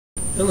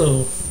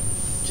Hello,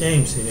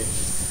 James here.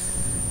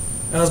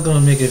 I was gonna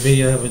make a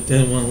video. I haven't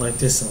done one like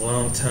this in a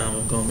long time.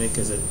 I'm gonna make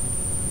it a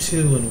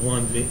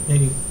 2-in-1 video,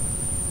 maybe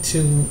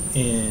two,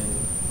 and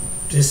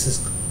this is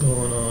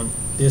going on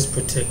this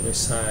particular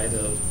side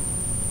of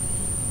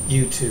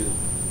YouTube.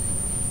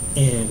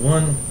 And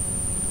one,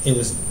 it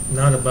was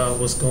not about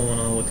what's going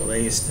on with the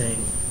latest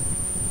thing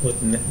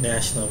with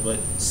national, but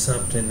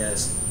something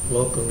that's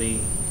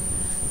locally,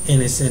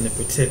 and it's in a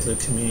particular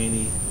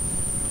community,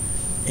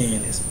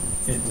 and it's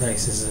in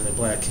the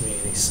black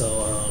community.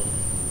 So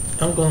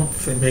I'm going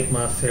to make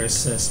my fair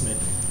assessment.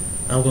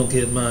 I'm going to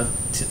give my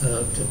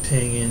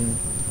opinion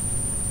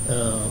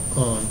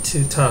on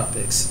two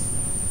topics,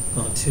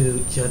 on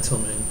two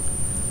gentlemen.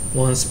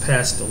 One's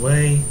passed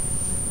away,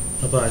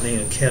 by the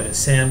name of Kevin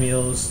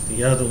Samuels.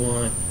 The other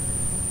one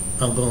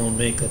I'm going to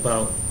make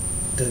about,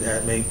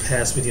 that I made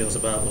past videos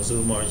about, was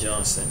Umar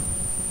Johnson.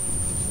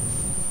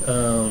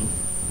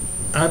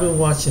 I've been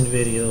watching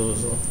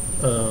videos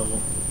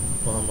on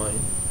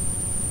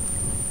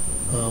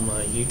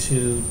my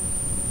YouTube,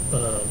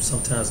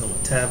 sometimes on my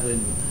tablet,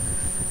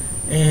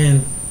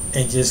 and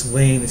just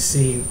waiting to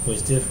see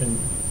what's different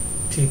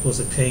people's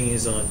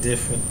opinions on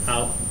different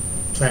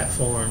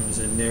platforms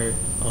and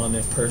on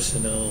their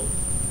personal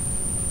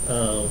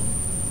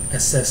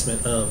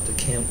assessment of the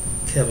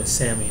Kevin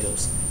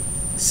Samuels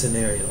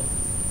scenario.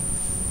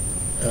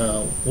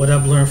 What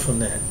I've learned from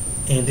that,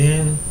 and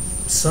then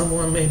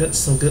someone made up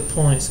some good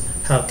points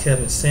how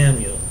Kevin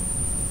Samuel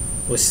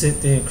would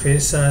sit there and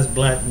criticize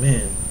black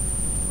men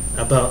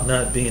about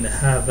not being a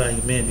high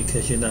value man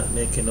because you're not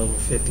making over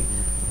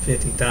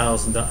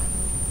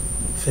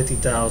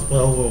 $50,000,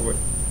 well over,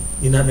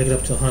 you're not making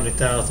up to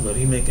 $100,000, but if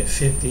you're making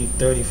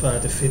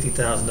 $35,000 to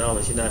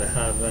 $50,000, you're not a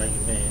high value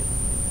man,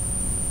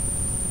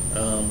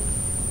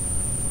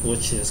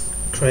 which is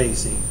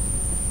crazy.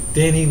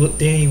 Then he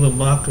would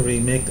mockery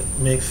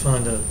make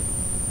fun of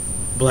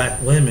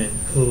black women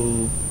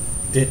who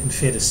didn't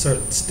fit a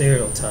certain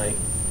stereotype,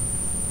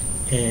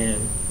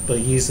 but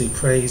usually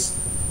praise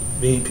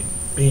being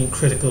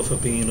critical for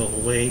being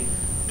overweight,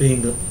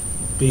 not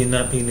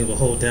being able to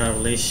hold down a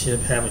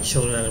relationship, having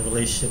children out of a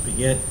relationship,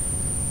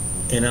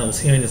 and I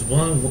was hearing this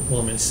one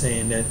woman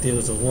saying that there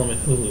was a woman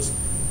who was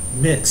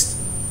mixed,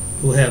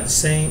 who had the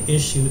same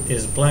issue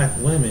as black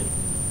women,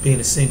 being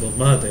a single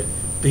mother,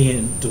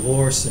 being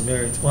divorced and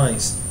married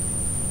twice,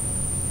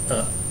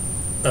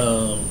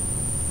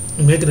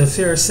 making a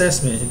fair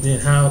assessment, and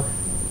then how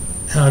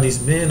these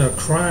men are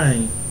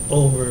crying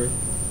over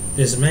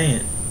this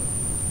man,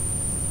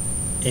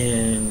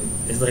 and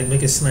it's like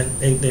making it seem like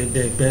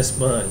they're best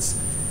buds.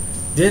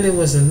 Then there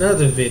was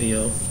another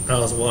video I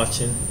was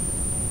watching,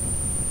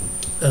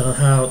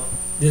 how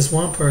this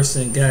one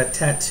person got a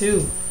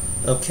tattoo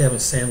of Kevin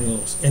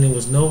Samuels, and it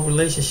was no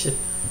relationship.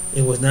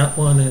 It was not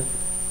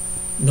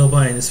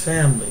nobody in his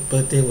family,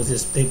 but they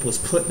was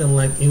putting them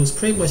like, it was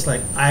pretty much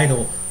like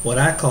what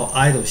I call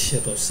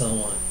idolship of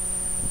someone.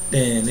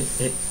 And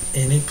they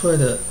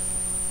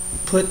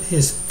put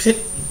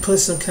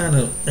some kind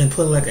of, and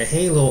put like a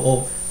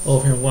halo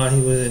over him while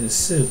he was in the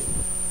suit.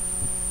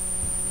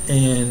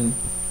 And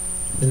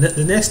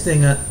the next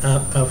thing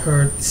I've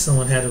heard,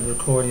 someone had a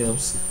recording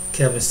of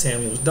Kevin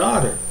Samuels'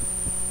 daughter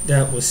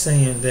that was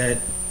saying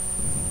that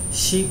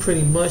she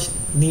pretty much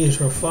needed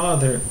her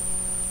father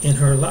in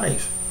her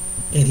life,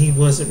 and he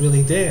wasn't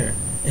really there.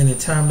 And the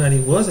time that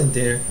he wasn't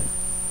there,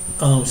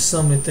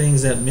 some of the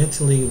things that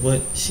mentally,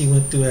 what she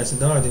went through as a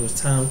daughter, there was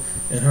time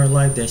in her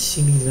life that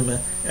she needed him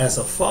as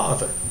a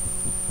father,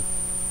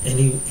 and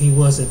he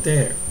wasn't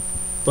there.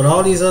 But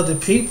all these other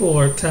people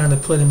are kind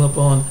of putting him up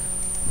on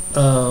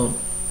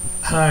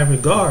high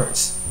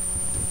regards,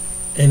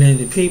 and then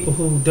the people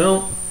who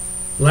don't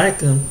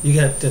like him, you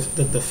got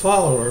the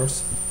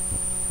followers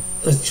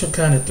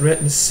kind of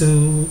threaten to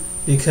sue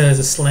because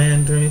of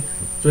slandering,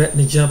 threaten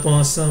to jump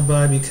on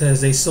somebody because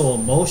they so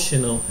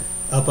emotional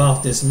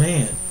about this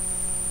man.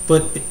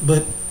 But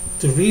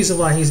the reason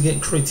why he's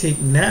getting critiqued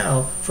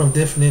now from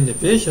different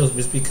individuals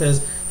is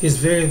because his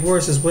very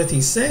words is what he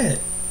said.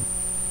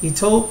 He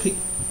told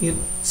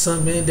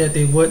some men that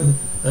they wasn't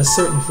a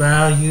certain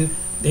value.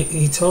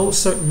 He told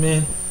certain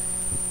men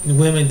and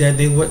women that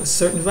they wasn't a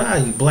certain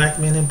value, black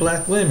men and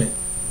black women,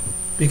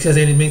 because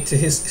they didn't meet to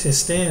his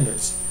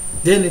standards.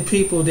 Then the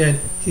people that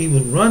he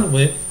would run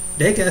with,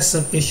 they got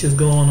some issues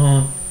going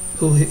on,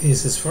 who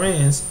is his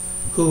friends,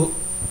 who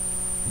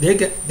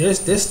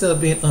there's stuff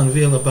being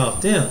unveiled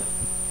about them,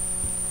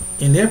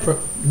 and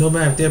no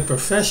matter if they're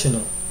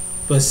professional,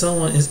 but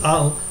someone is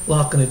out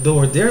locking the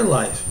door of their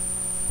life,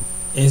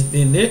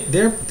 and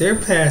their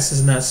past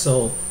is not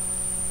so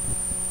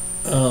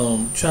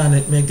trying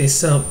to make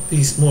themselves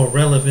be more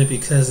relevant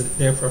because of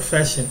their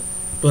profession,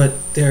 but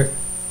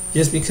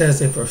just because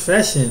their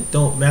profession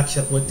don't match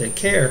up with their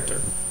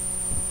character.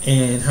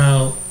 And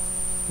how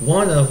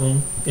one of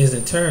them is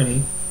an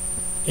attorney,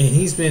 and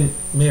he's been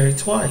married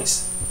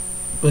twice,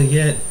 but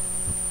yet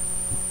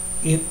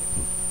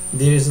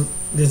there's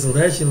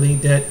allegedly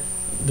that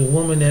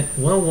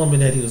one woman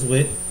that he was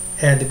with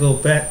had to go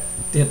back,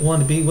 didn't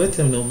want to be with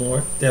him no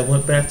more, that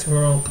went back to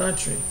her own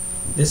country.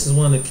 This is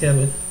one of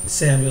Kevin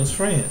Samuels'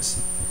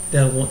 friends.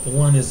 The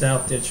one is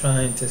out there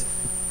trying to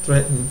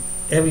threaten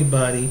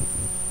everybody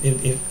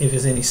if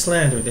there's any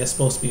slander. That's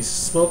supposed to be a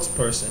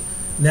spokesperson.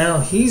 Now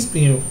he's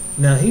being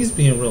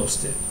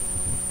roasted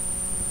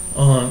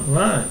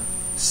online.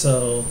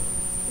 So,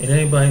 and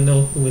everybody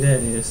know who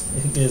that is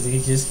because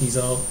he's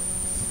all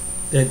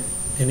that,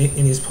 and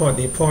he's part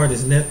of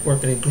his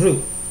network and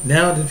group.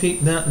 Now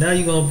now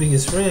you're gonna be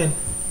his friend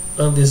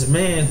of this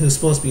man who's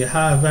supposed to be a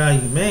high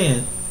value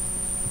man,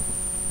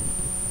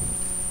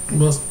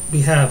 must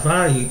be high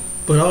value,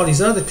 but all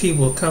these other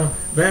people come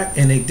back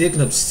and they digging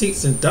up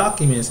receipts and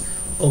documents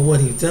of what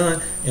he done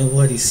and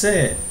what he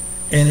said.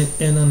 And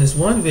on this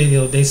one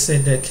video, they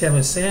said that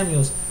Kevin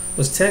Samuels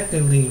was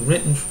technically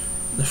renting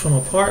from an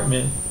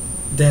apartment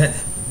that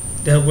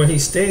where he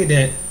stayed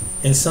at,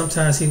 and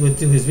sometimes he would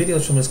do his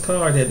videos from his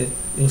car that it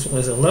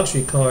was a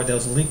luxury car that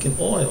was leaking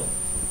oil.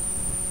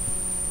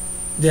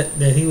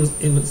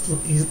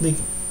 He's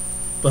leaking.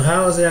 But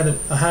how is that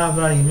a high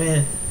value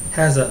man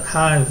has a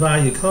high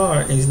value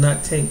car and he's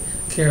not taking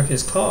care of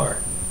his car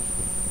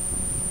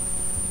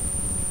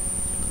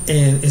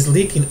and is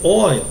leaking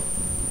oil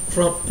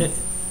and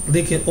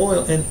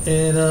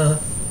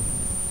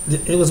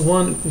it was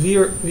one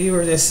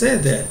viewer that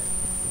said that,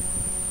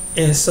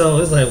 and so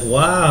it's like,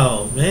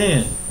 wow,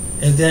 man.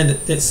 And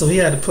then so he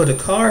had to put a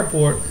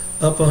cardboard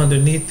up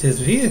underneath his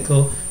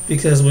vehicle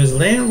because when his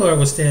landlord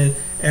was standing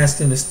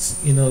asking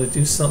to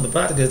do something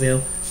about it because they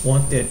don't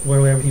want that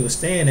wherever he was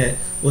staying at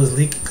was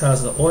leaking,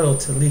 causing the oil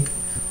to leak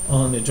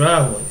on the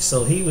driveway.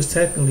 So he was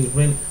technically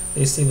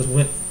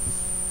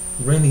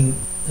renting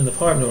an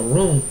apartment or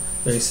room,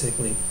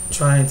 basically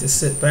trying to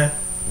sit back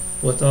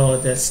with all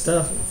of that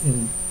stuff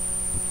and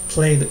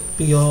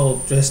be all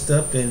dressed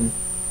up and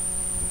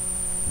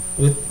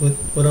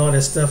with all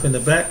that stuff in the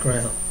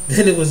background.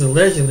 Then it was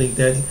allegedly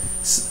that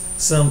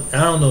I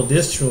don't know if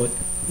this true,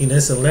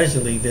 it's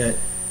allegedly that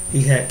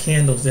he had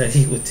candles that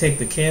he would take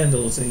the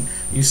candles, and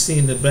you see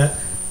in the back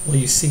when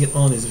you see it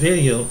on his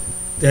video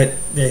that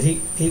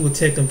he would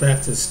take them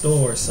back to the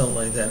store or something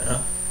like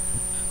that.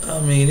 I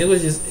mean, it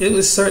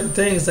was certain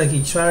things like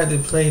he tried to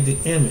play the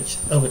image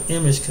of an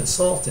image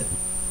consultant,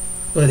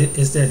 but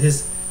it's that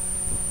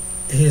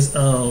his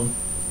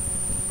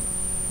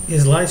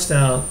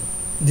lifestyle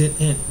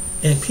didn't,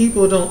 and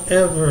people don't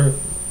ever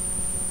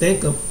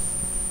think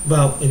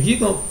about if you're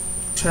gonna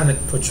try to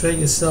portray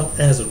yourself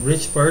as a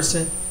rich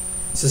person,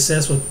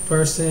 successful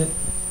person,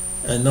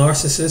 a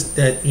narcissist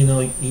that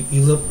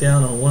you look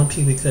down on one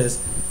people because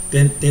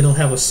then they don't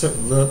have a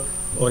certain look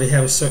or they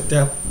have a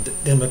certain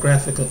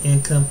demographic of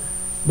income.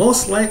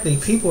 Most likely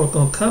people are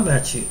going to come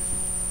at you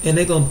and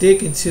they're going to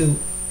dig into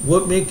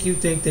what make you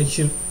think that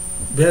you're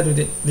better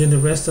than the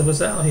rest of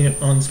us out here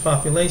on this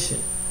population.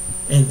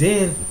 And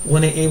then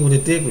when they're able to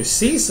dig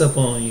receipts up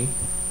on you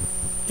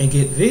and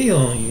get video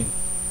on you,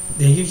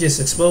 then you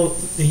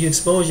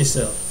expose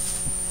yourself.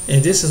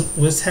 And this is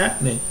what's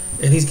happening.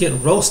 And he's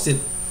getting roasted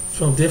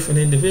from different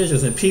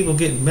individuals, and people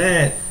getting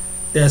mad.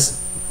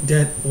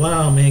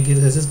 Wow, man,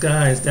 because this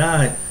guy has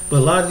died. But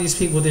a lot of these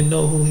people didn't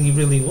know who he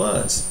really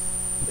was.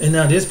 And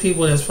now there's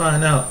people that's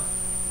find out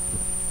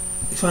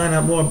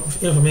more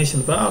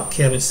information about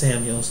Kevin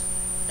Samuels,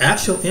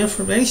 actual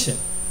information,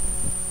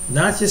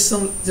 not just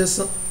some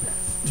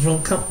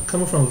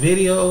coming from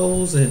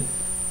videos and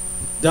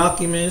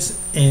documents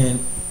and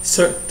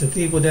the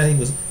people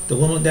the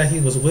woman that he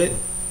was with,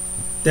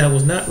 that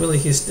was not really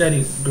his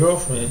steady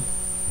girlfriend.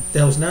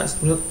 That was not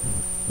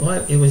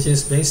what it was,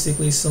 just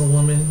basically some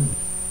woman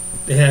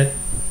they had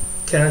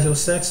casual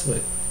sex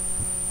with.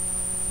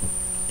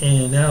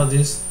 And now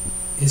this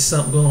is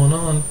something going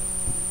on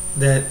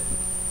that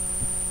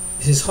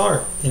his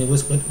heart, and it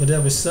was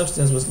whatever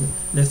substance was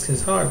next to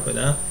his heart.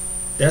 But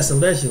that's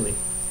allegedly.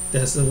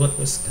 That's what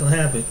was going to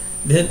happen.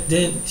 Then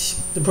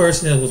the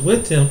person that was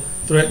with him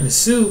threatened to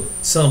sue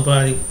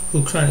somebody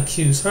who trying to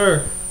accuse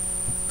her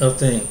of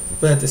things.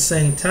 But at the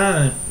same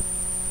time,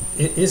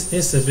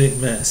 it's a big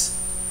mess.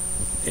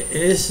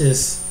 It's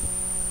just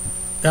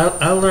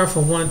I learned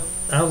from what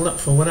I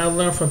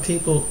learned from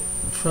people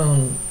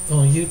on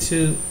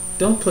YouTube.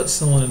 Don't put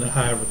someone in a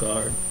high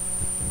regard.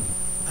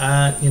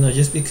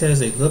 Just because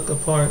they look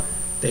apart,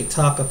 they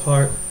talk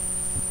apart,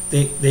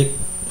 they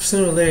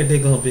sooner or later they're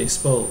gonna be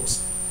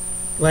exposed.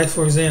 Like,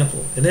 for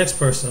example, the next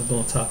person I'm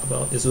going to talk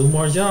about is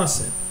Umar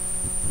Johnson.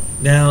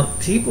 Now,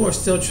 people are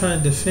still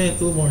trying to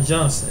defend Umar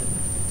Johnson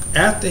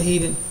after he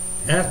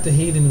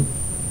didn't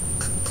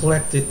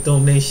collected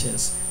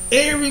donations.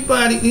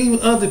 Everybody, even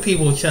other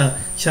people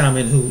chime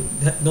in who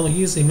don't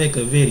usually make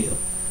a video.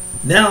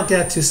 Now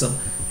got to some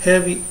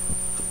heavy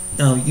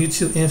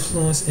YouTube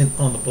influence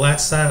on the black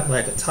side,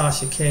 like a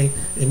Tasha K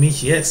and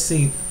Michi X,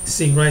 see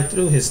right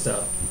through his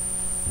stuff.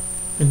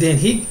 And then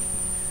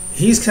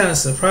he's kind of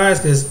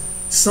surprised because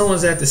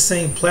someone's at the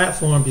same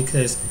platform,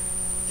 because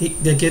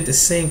they get the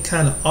same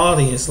kind of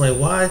audience. Like,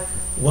 why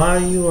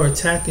you are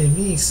attacking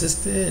me,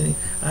 sister?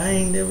 I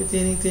ain't never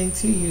did anything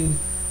to you.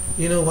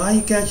 Why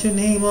you got your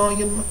name on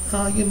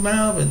your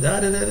mouth and da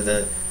da da da da.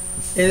 And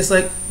it's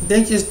like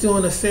they just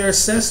doing a fair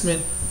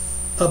assessment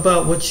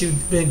about what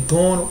you've been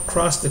going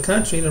across the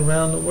country and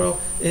around the world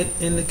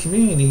in the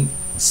community.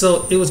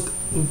 So it was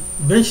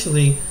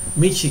eventually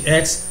Michi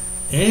X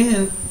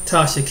and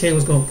Tasha K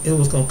was going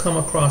to come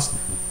across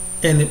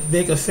and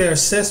make a fair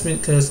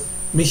assessment, because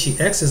Michi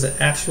X is an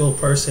actual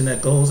person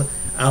that goes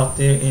out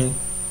there and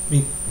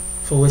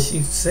for what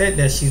she said,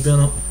 that she's been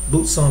on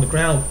boots on the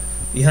ground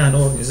behind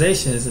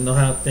organizations and know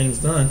how things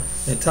done.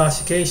 And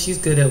Tasha K, she's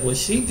good at what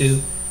she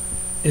do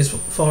as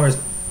far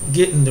as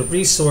getting the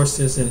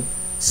resources and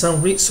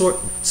certain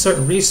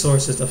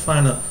resources to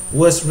find out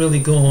what's really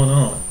going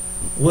on,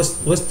 what's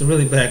the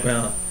really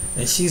background,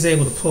 and she's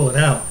able to pull it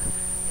out.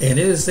 And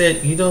it is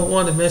that you don't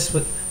want to mess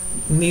with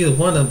neither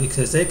one of them,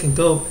 because they can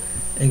go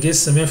and get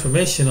some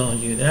information on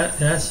you.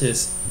 That's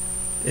just,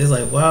 it's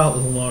like, wow,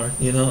 Umar,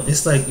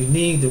 it's like you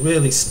need to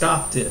really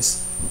stop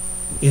this,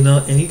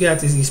 and you got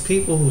these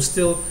people who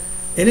still,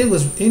 and it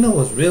was,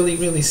 what's really,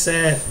 really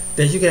sad,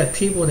 that you got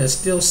people that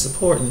still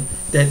supporting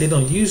that they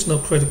don't use no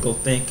critical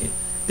thinking.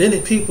 Then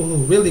the people who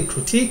really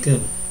critique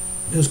them,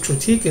 who's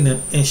critiquing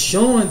them and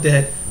showing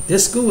that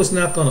this school is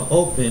not going to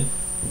open.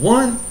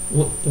 One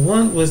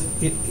was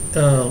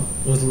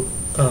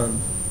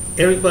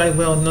everybody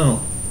well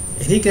known,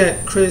 and he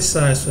got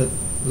criticized for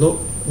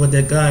what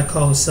that guy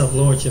called himself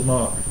Lord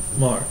Jamar.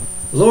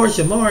 Lord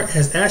Jamar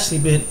has actually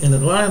been in the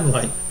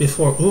limelight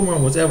before Umar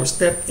was ever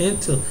stepped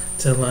into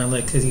the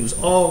limelight, because he was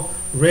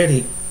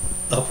already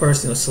a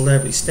person of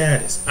celebrity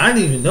status. I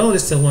didn't even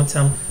notice till one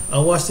time I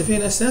watched the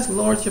video and I said, that's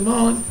Lord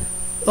Jamar.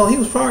 Oh, he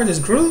was part of this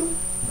group?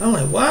 I'm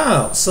like,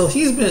 wow. So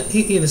he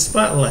in the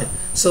spotlight.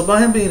 So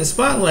by him being in the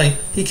spotlight,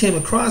 he came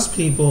across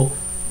people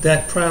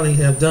that probably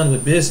have done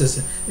with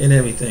business and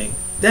everything.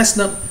 That's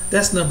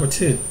number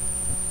two.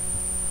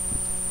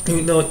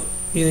 Even though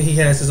he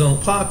has his own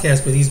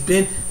podcast, but he's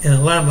been in the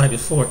limelight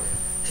before.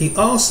 He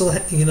also,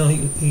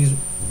 he's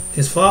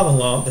his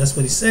father-in-law. That's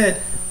what he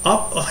said.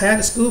 Had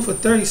a school for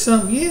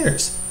 30-something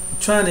years,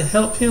 trying to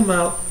help him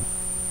out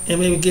and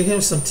maybe give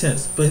him some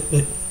tips. But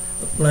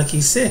like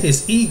he said,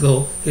 his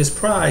ego, his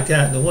pride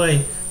got in the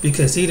way,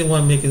 because he didn't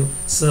want to make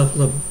himself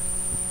look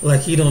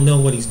like he don't know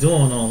what he's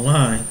doing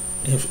online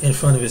in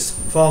front of his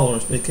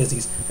followers, because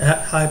he's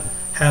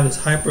have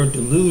this hyper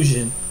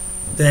delusion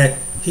that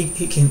he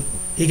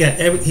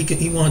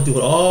want to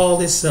do all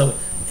this stuff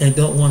and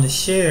don't want to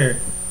share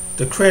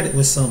the credit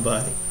with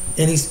somebody.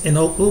 And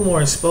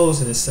Umar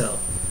exposing himself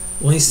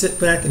when he sit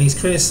back and he's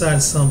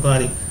criticizing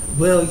somebody.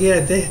 Well, yeah,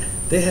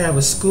 they have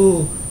a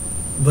school,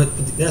 but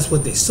that's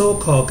what they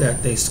so-called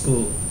got their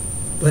school,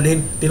 but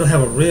they don't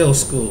have a real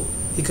school.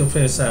 He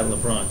criticized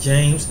LeBron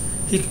James.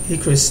 He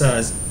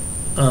criticized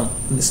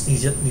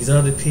these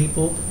other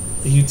people,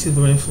 the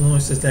YouTuber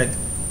influencers that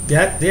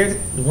got their,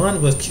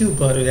 one was Q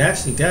Butter, that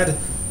actually got a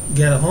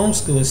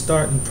homeschool and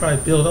start and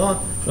probably build on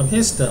from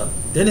his stuff.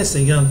 Then it's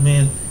a young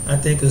man, I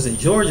think it was in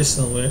Georgia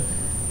somewhere.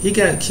 He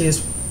got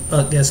kids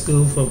at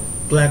school for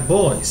black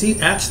boys. He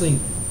actually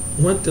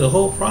went through the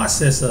whole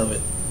process of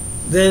it.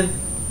 Then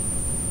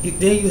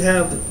you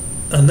have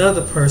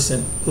another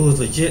person who is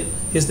legit.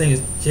 His name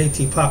is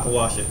JT Pocket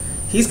Washer.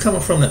 He's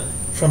coming from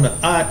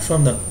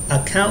the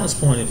accountant's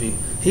point of view.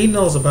 He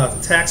knows about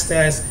the tax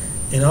status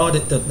and all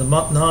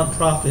the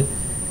non-profit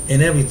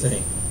and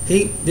everything.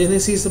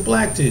 He's a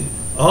black dude.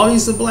 All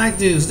these are black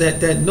dudes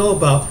that know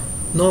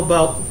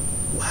about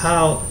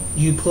how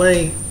you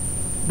play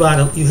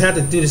you have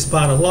to do this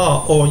by the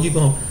law, or you're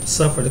gonna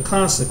suffer the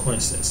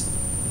consequences.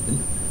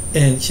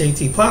 And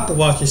JT Pocket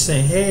Watcher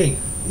saying, hey,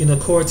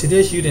 according to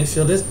this, you didn't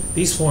fill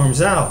these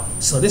forms out,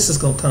 so this is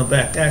gonna come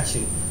back at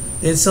you.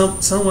 And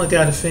someone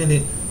got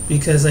offended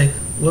because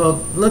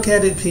look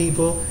at it,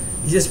 people.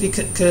 Just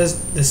because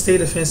the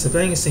state of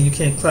Pennsylvania said you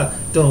can't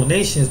collect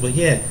donations, but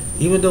yeah,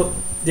 even though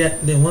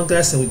then one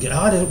guy said,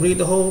 I didn't read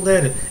the whole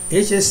letter.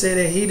 It just said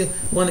that he didn't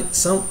want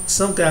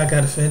some guy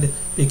got offended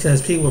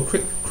because people were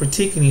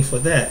critiquing him for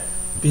that,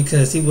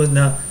 because he was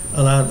not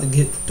allowed to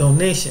get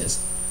donations,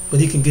 but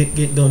he can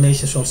get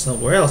donations from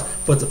somewhere else.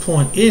 But the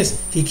point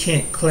is, he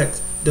can't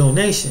collect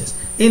donations.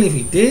 And if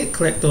he did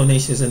collect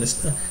donations in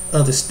the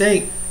other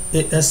state,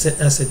 I said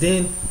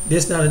then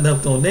there's not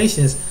enough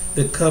donations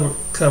to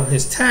cover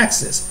his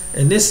taxes.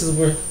 And this is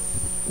where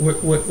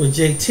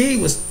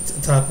JT was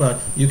talking about.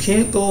 You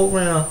can't go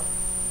around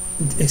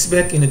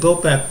expecting to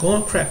going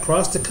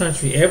across the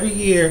country every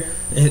year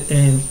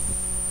and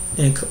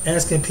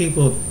asking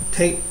people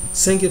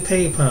send your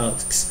PayPal,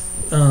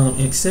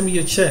 and send me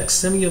your checks,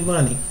 send me your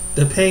money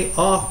to pay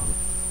off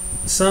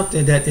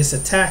something that is the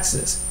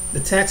taxes,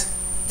 and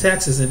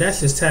that's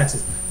just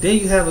taxes. Then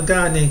you have a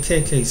guy named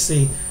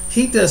KKC.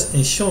 He does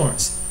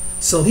insurance,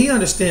 so he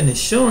understands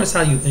insurance,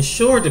 how you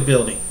insure the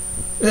building.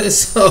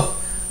 So,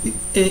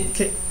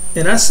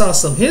 and I saw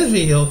some of his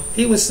video.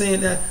 He was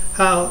saying that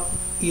how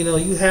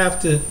you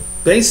have to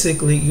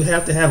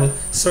have a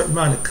certain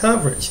amount of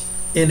coverage,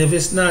 and if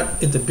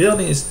the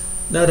building is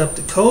not up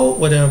to code,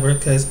 whatever,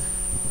 because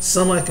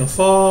someone can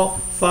fall,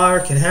 fire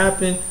can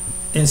happen,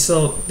 and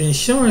so the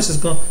insurance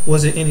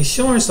was there any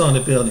insurance on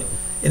the building?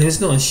 And if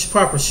there's no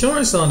proper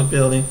insurance on the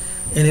building,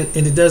 and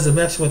it doesn't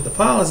match with the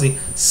policy,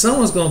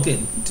 someone's gonna get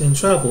in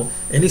trouble.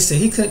 And he said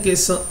he couldn't get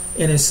some,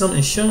 and if some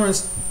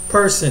insurance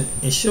person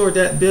insured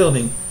that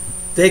building,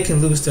 they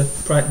can lose the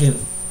probably get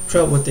in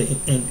trouble with the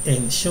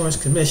insurance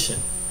commission,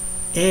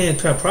 and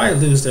probably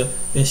lose the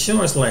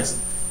insurance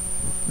license.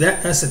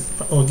 That's it,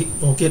 or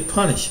get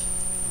punished,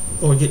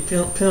 or get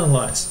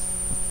penalized,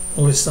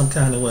 or some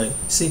kind of way.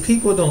 See,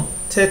 people don't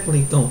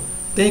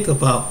think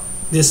about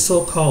this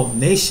so-called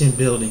nation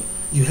building.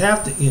 You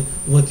have to,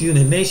 with you in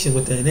a nation,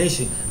 with the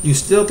nation, you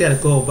still got to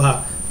go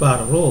by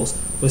the rules.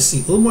 But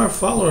see, Umar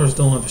followers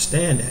don't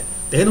understand that.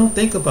 They don't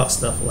think about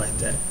stuff like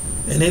that,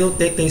 and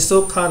they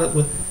so caught up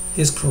with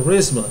his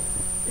charisma,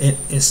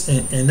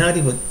 and not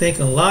even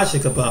thinking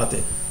logic about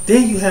it.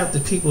 Then you have the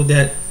people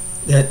that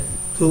were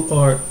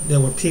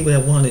people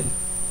that wanted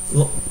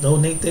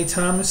donate their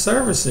time and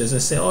services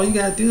and say, all you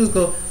gotta do is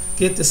go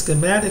get the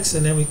schematics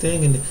and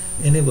everything,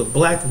 and it were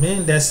black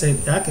men that say,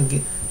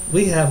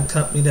 we have a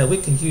company that we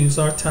can use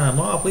our time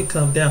off. We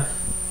come down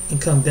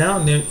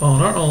there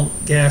on our own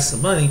gas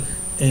and money,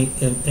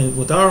 and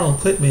with our own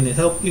equipment, and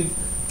help you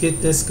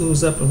get the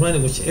schools up and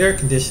running with your air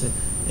conditioning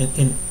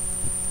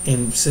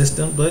and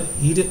system. But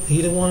he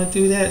didn't want to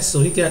do that,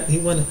 so he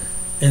wanted.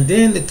 And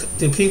then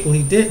the people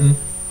he didn't,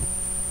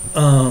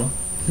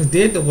 who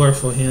did the work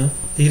for him,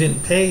 he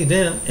didn't pay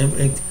them,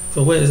 and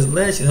for what is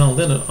alleged on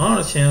Leonard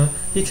Honor Channel,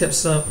 he kept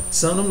some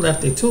of them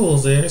left their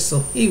tools there, so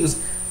he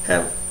was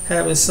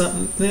having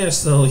something there,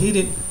 so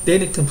they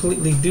didn't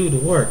completely do the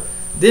work.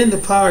 Then the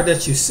power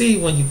that you see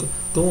when you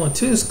go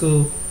into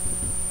school,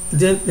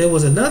 then there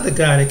was another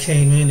guy that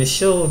came in to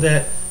show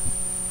that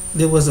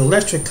there was an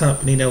electric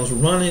company that was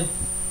running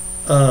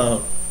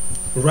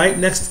right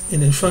next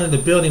in front of the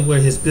building where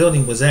his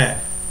building was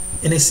at,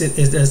 and they said,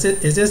 is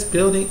this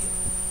building?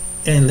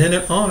 And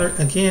Leonard Honor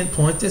again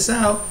point this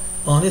out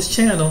on his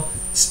channel,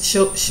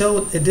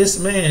 showed this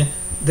man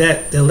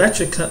that the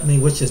electric company,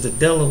 which is the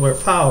Delaware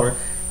Power,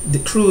 the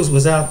crews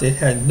was out there,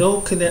 had no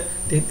connect.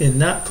 They did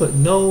not put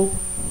no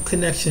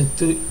connection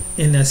through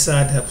in that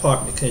side of that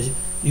park, because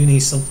you need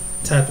some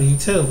type of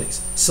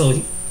utilities.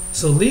 So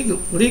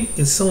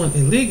someone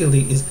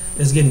illegally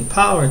is getting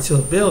power into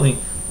a building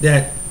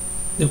that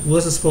it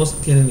wasn't supposed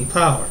to get any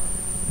power.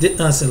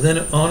 So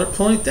Leonard Honor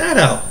pointed that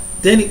out.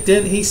 Then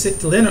he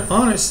said, Leonard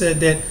Honor said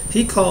that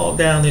he called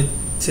down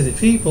to the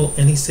people,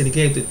 and he said he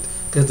gave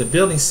because the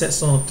building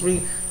sets on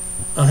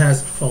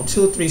has from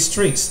 2 or 3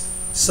 streets.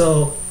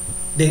 So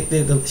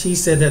he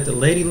said that the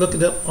lady looked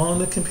it up on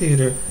the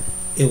computer.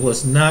 There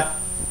was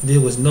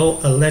no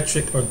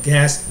electric or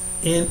gas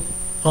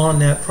on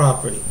that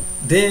property.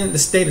 Then the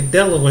state of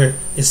Delaware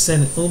is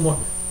sending Umar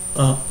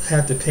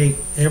had to pay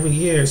every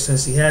year,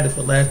 since he had it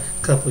for the last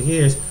couple of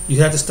years. You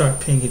have to start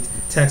paying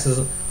taxes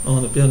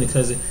on the building,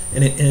 because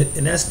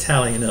and that's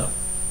tallying up.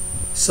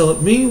 So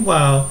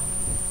meanwhile,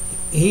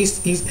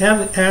 he's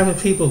having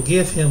people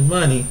give him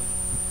money,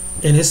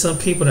 and there's some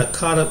people that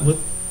caught up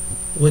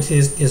with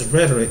his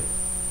rhetoric,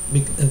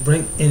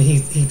 and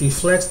he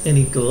deflects and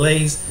he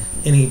delays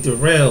and he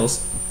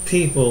derails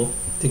people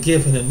to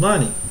give him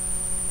money,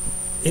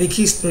 and he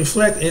keeps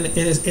reflecting.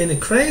 And the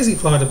crazy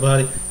part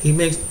about it,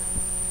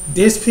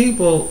 there's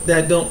people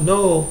that don't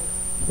know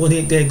when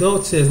they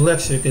go to his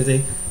lecture, because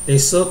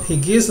he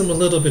gives them a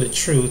little bit of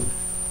truth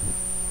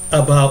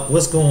about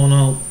what's going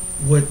on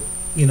with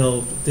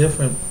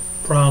different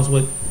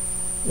problems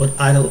with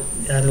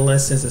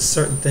adolescents and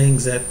certain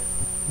things that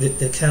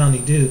the county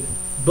do.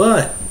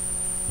 But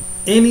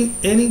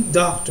any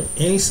doctor,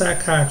 any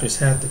psychiatrist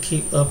have to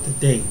keep up to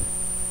date,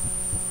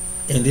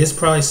 and there's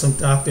probably some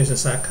doctors and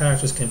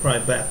psychiatrists can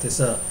probably back this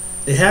up.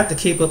 They have to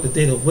keep up to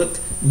date of what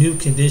new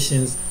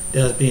conditions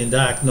that's being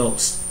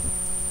diagnosed,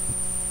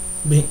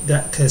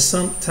 because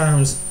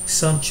sometimes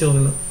some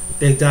children,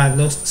 they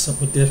diagnose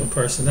with different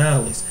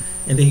personalities,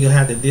 and then you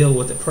have to deal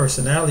with the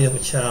personality of a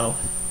child,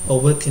 or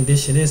what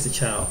condition is the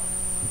child,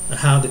 and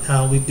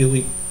how we do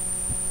we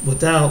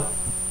without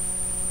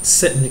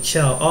setting the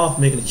child off,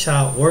 making the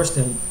child worse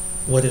than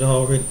what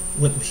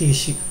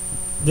she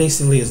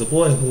basically is a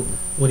boy,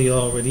 what he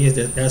already is.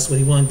 That's what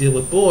he want to deal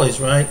with,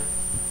 boys, right?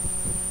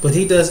 But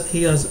he doesn't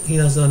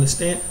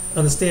understand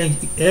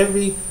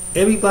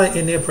everybody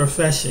in their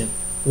profession,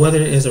 whether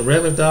it is a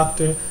regular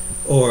doctor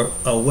or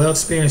a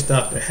well-experienced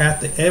doctor, have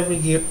to every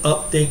year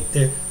update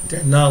their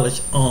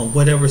knowledge on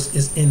whatever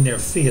is in their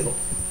field,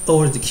 in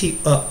order to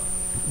keep up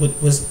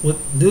with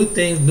new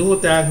things,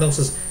 new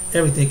diagnoses,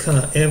 everything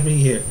coming out every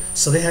year.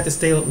 So they have to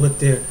stay up with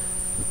their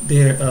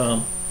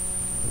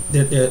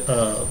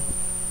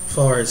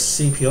far as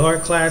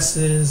CPR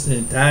classes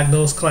and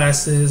diagnose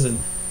classes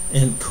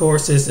and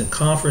courses and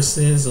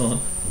conferences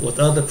with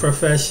other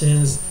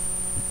professions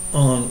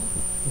on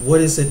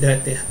what is it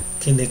that they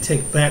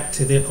take back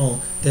to their own,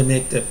 to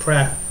make their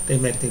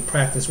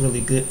practice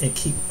really good and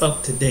keep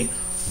up to date.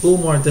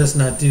 Umar does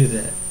not do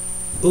that.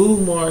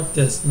 Umar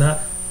does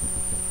not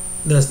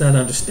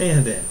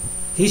understand that.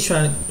 He's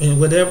trying to, and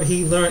whatever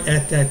he learned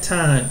at that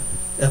time,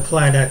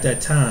 applied at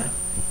that time.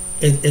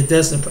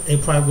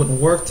 It probably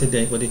wouldn't work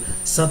today, but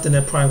something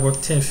that probably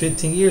worked 10,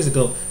 15 years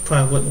ago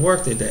probably wouldn't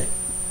work today.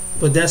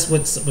 But that's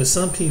what with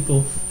some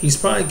people, he's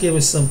probably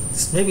giving some,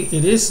 maybe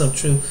it is some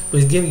truth, but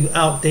he's giving you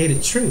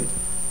outdated truth.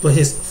 But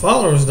his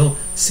followers don't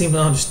seem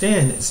to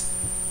understand this.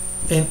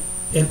 And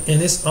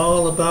it's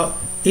all about,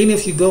 even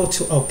if you go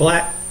to a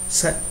black,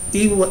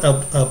 even with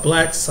a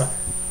black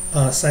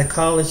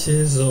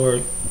psychologist,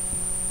 or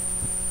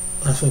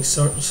I think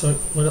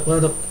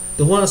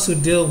the ones who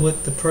deal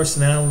with the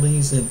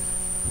personalities and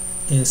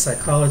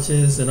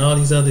psychologists and all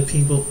these other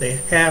people, they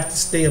have to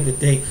stay up to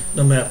date,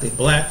 no matter if they're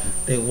black,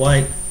 they're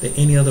white, they're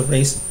any other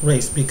race.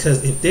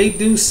 Because if they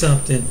do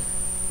something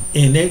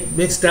and they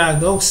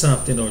misdiagnose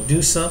something or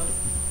do something,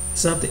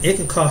 it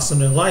can cost them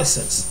their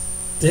license.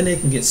 Then they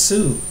can get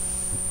sued.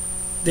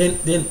 Then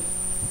the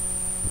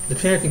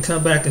parent can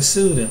come back and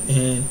sue them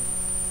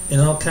and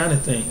all kind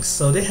of things.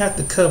 So they have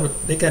to cover.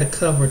 They got to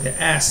cover their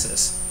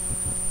asses,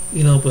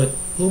 But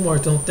Umar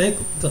doesn't think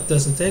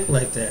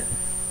like that.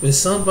 With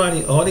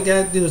somebody, all they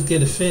got to do is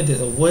get offended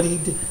of what he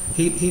did.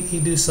 He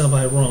do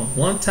somebody wrong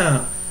one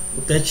time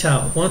with that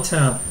child,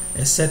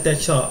 and set that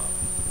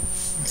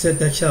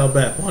child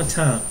back one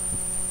time.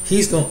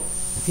 He's gonna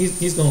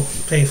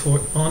pay for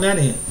it on that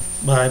end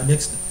by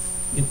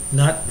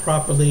not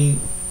properly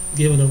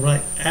giving the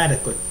right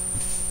adequate.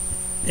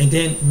 And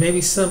then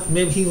maybe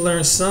he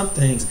learns some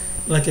things.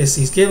 Like I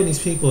said, he's giving these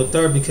people a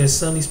third because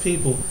some of these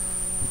people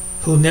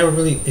who never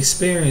really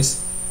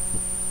experienced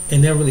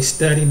and never really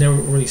studied, never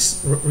really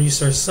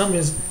researched. Some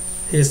of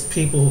his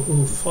people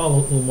who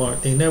follow Umar,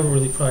 they never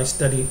really probably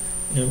studied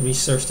and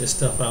researched this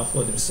stuff out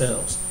for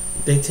themselves.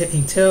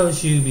 He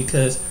tells you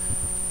because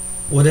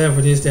whatever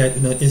it is that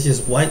it's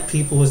just white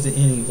people is the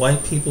enemy,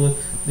 white people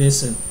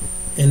this and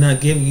not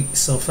giving you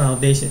some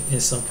foundation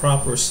and some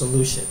proper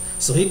solution.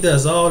 So he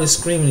does all this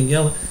screaming and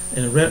yelling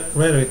and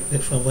rhetoric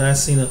from what I've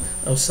seen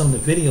of some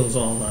of the videos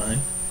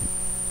online.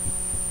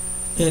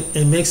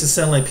 It makes it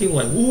sound like people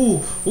like,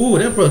 ooh,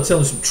 that brother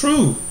telling some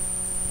truth.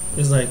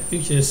 It's like you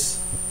just,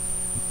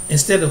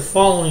 instead of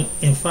following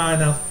and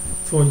find out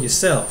for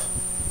yourself.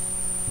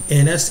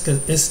 And that's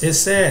because it's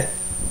sad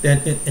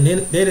that, and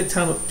then they're the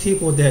type of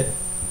people that,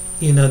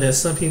 that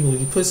some people,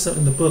 you put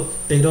something in the book,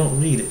 they don't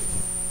read it.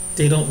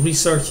 They don't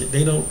research it.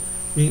 They don't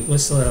read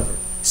whatsoever.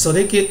 So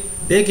they get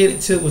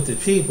into it with the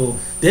people.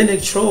 Then they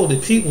troll the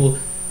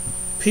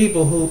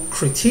people who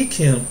critique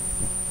him,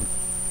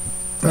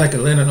 like a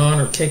Leonard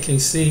Arnold or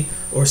KKC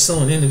or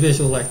some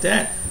individual like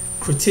that,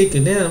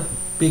 critiquing them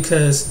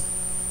because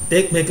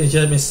they make a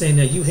judgment saying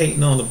that you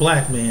hating on the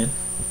black man,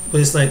 but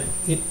it's like,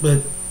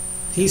 but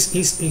he's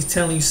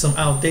telling you some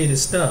outdated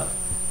stuff.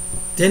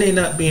 Then they're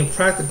not being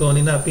practical and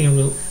they're not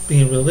being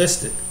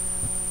realistic.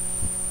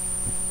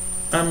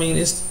 I mean,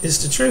 it's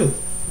the truth.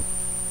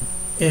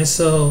 And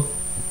so,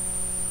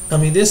 I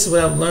mean, this is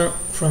what I've learned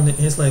from it.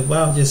 It's like,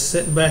 wow, just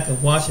sitting back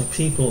and watching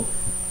people,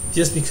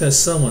 just because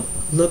someone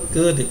looked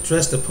good, they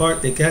dressed the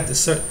part, they got the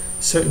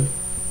certain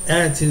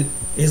attitude.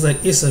 It's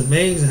like, it's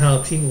amazing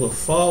how people will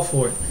fall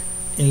for it.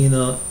 And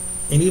and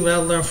even I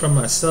learned from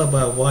myself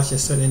by watching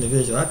certain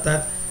individuals. I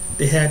thought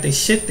they had their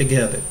shit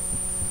together,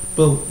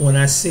 but when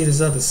I see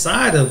this other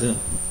side of them,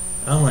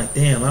 I'm like,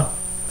 damn. I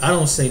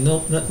don't say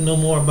no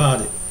more about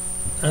it.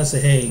 I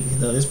say, hey,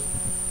 this.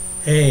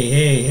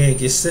 Hey,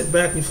 just sit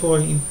back before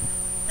you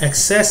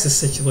access the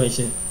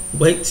situation.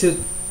 Wait.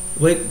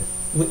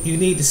 You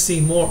need to see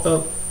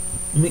more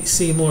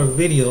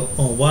video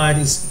on why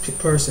this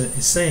person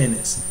is saying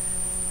this.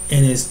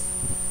 And it's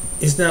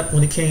not,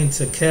 when it came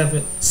to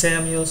Kevin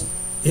Samuels,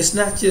 it's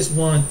not just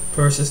one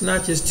person, it's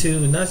not just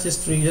two, not just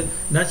three,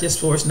 not just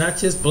four, it's not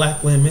just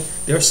black women.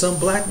 There are some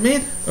black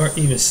men are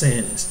even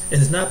saying this.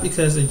 And it's not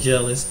because they're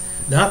jealous,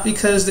 not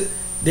because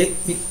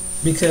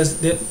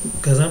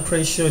because I'm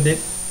pretty sure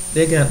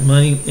they got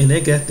money and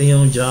they got their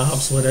own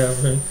jobs,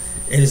 whatever. And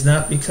it's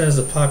not because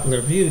of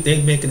popular view.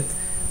 They make an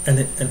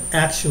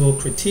actual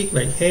critique,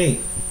 like, hey,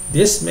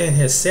 this man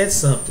has said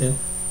something,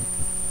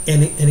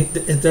 and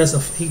it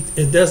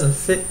doesn't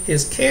fit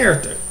his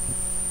character.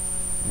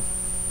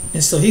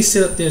 And so he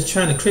sit up there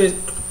trying to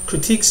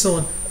critique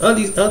someone.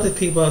 These other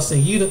people are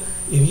saying,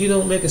 if you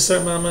don't make a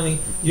certain amount of money,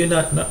 you're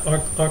not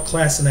our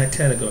class in that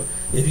category.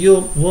 If you're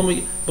a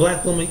woman,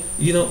 black woman,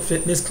 you don't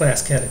fit in this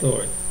class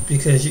category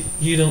because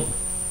you don't.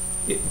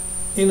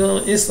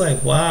 It's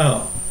like,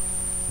 wow.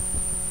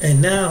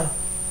 And now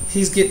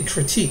he's getting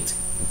critiqued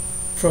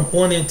from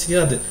one end to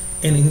the other.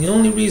 And the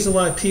only reason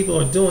why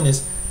people are doing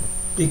this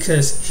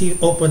because he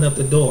opened up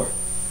the door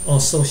on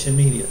social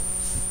media.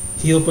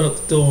 He opened up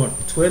the door on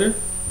Twitter.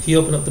 He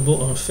opened up the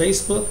door on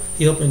Facebook.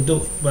 He opened the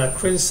door by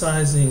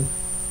criticizing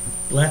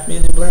black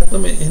men and black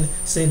women and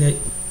saying that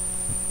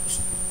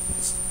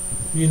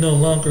you no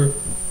longer,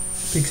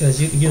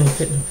 because you don't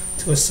fit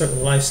to a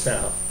certain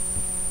lifestyle.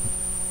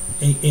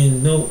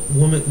 And no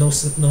woman, no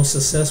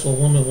successful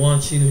woman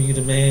wants you. You're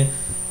the man.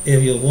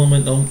 If you're a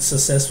woman, no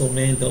successful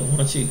man don't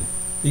want you.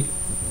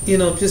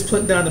 Just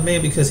put down the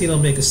man because he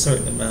don't make a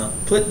certain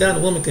amount. Put down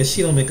the woman because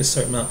she don't make a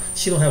certain amount.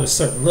 She don't have a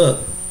certain look,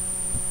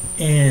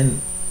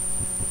 and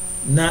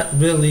not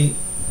really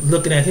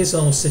looking at his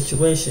own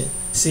situation.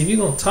 See, if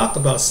you're gonna talk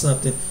about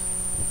something,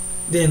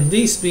 then at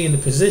least be in the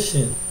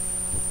position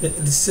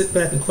to sit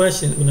back and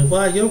question,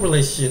 why your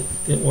relationship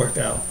didn't work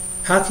out.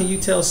 How can you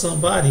tell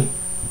somebody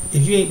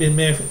if you ain't been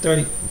married for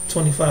 30,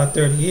 25,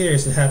 30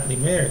 years and happily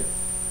married?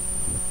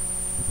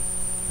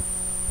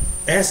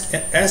 That's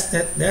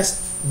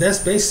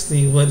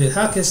basically what it is.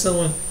 How can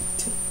someone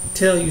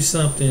tell you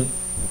something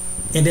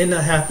and they're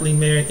not happily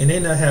married and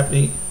they're not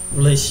happily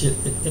relationship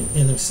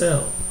in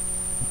themselves,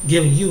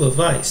 giving you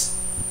advice,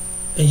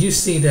 and you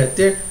see that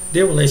their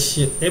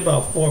relationship, they're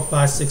about 4,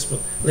 5, 6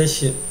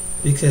 relationship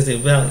because they're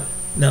valid.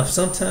 Now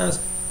sometimes,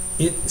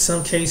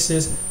 some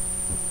cases,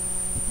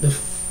 the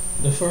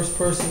first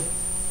person,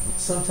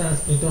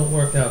 sometimes it don't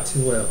work out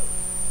too well.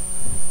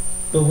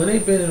 But when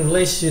they've been in a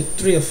relationship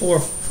 3 or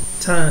 4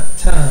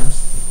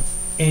 times,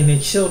 and their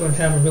children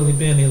haven't really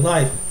been in their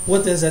life,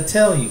 what does that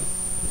tell you?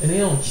 And they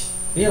don't.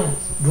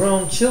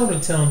 Grown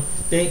children tell them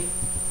they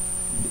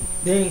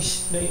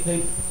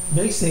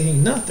basically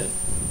ain't nothing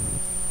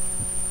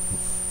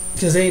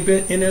because they ain't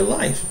been in their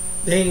life.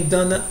 They ain't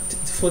done nothing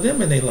for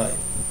them in their life.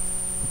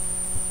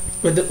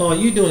 But all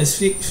you doing is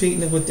feeding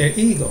them with their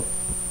ego.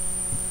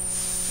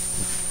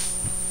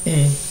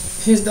 And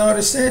his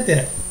daughter said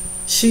that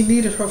she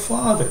needed her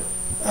father.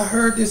 I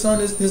heard this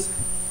on a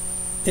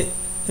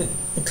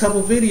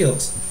couple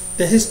videos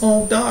that his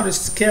own daughter,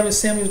 Kevin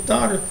Samuel's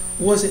daughter,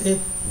 wasn't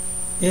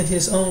in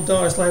his own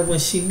daughter's life when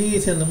she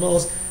needed him the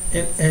most,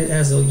 and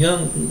as a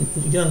young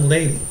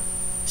lady,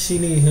 she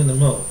needed him the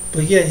most.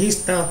 But yet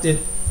he's out there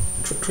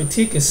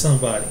critiquing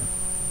somebody,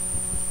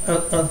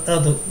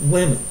 other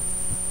women,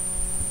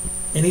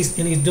 and he's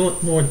doing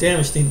more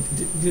damage than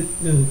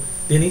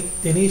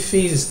he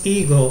feeds his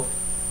ego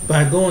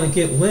by going to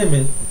get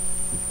women,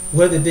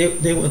 whether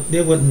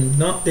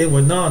they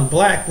were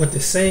non-black with the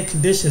same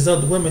conditions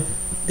of the women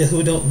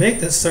who don't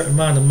make a certain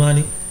amount of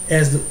money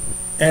as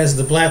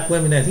the black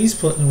women that he's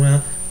putting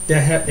around,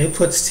 that they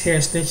put hair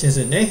extensions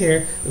in their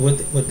hair what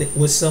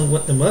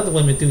the other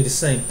women do the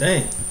same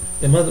thing.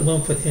 The other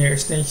women put hair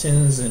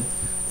extensions and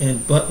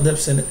butt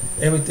lips and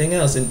everything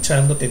else and try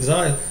to look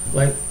exotic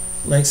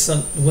like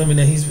some women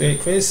that he's very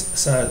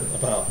criticized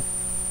about.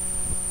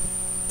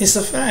 It's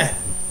a fact.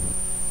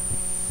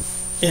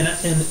 And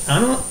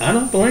I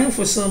don't blame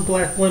for some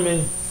black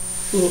women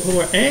who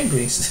are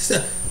angry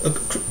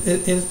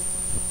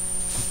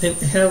and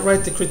have a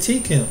right to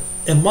critique him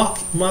and mock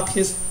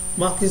him.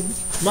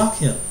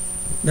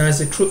 Now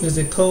is it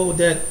cold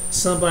that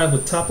somebody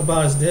would talk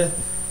about his death,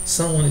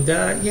 someone who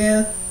died?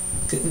 Yeah,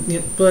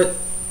 but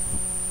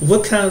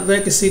what kind of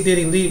legacy did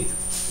he leave?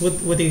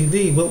 What did he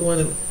leave? What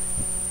wanted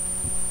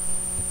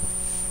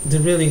to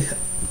really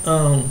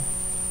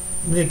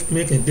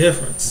make a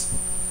difference?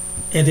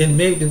 And then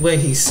maybe the way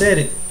he said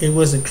it, it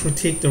wasn't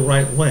critiqued the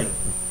right way.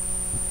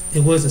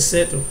 It wasn't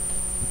said the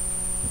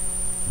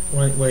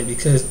right way,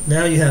 because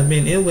now you have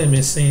men and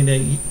women saying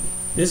that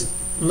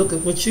look at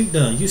what you've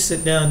done. You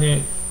sit down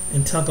there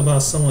and talk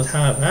about someone's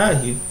high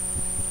value,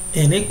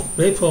 and they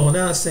pull it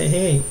out and say,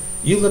 hey,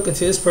 you look at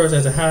this person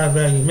as a high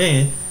value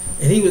man,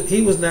 and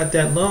he was not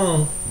that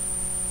long.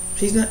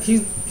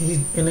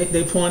 And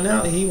they point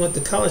out he went to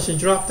college and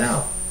dropped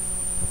out.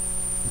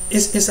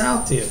 It's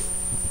out there.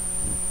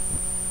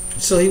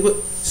 So he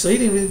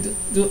didn't really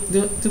do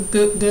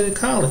good at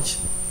college.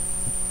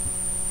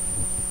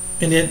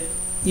 And then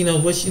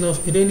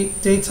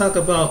they talk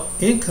about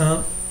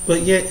income,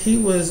 but yet he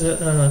was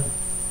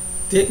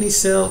didn't he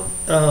sell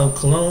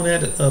cologne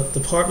at a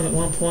department at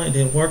one point and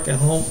then work at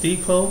Home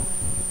Depot?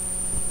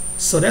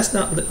 So that's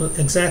not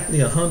exactly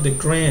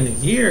 $100,000 a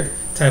year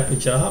type of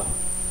job.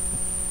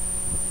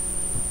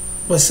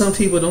 But some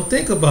people don't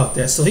think about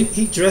that. So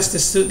he dressed the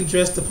suit, he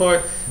dressed the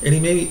part, and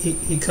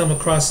he come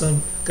across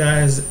some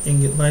guys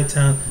in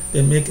Lifetime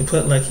that make him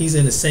put like he's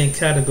in the same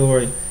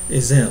category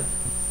as them.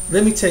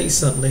 Let me tell you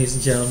something, ladies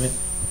and gentlemen.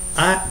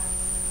 I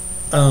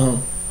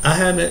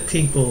have met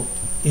people.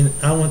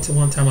 I went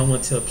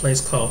to a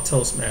place called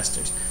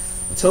Toastmasters.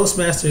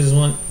 Toastmasters is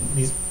one of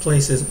these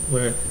places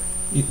where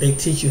they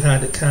teach you how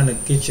to kind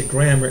of get your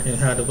grammar and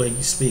how the way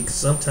you speak.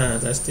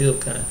 Sometimes I still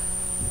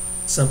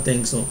some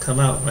things don't come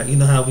out right. You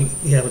know how we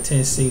have a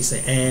tendency to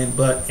say and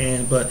but,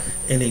 and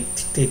they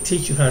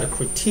teach you how to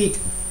critique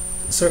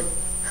certain,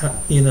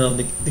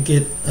 to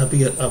get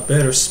be a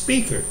better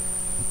speaker.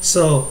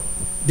 So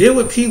there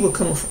were people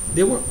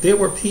there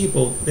were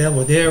people that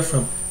were there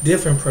from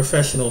different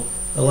professional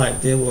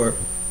life. There were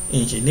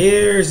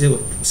engineers. There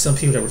were some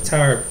people that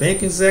retired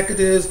bank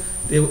executives.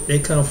 They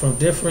come from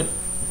different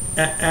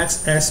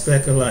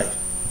aspect of life.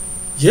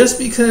 Just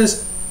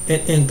because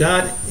and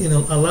God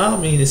allowed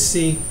me to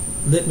see.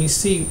 Let me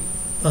see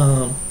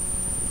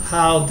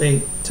how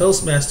they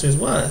Toastmasters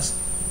was.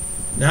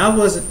 Now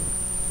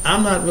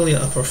I'm not really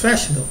a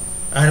professional.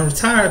 I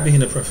retired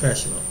being a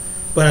professional,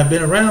 but I've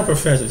been around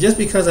professionals. Just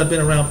because I've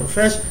been around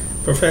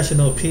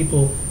professional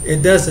people,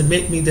 it doesn't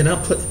make me that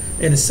I'm put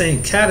in the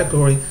same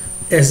category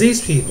as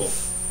these people.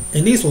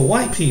 And these were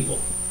white people.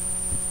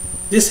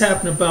 This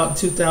happened about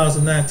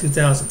 2009,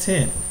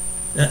 2010.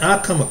 Now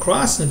I've come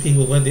across some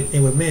people, whether they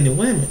were men and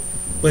women,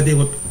 but they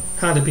were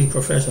how to be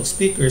professional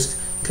speakers,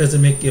 because they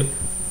make you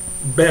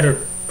better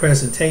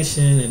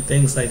presentation and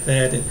things like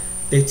that, and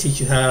they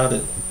teach you how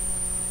to,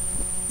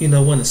 one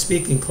of the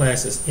speaking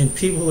classes. And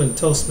people who are in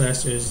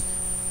Toastmasters,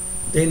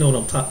 they know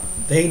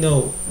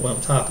what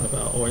I'm talking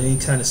about, or any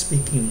kind of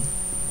speaking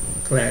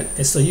class.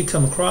 And so you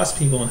come across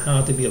people on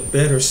how to be a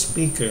better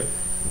speaker,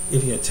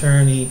 if you're an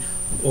attorney,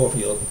 or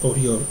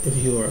if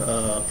you're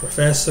a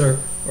professor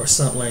or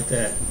something like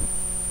that.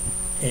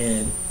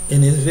 And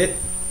if it,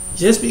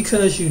 just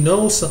because you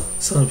know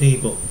some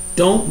people,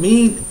 don't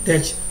mean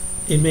that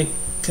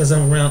because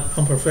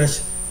I'm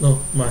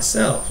professional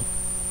myself.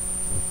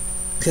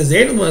 Because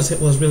they're the ones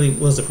that was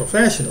the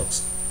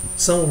professionals.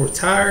 Some were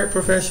retired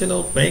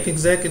professional, bank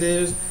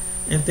executives,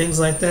 and things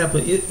like that.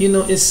 But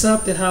it's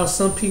something how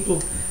some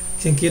people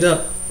can get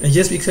up, and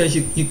just because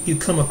you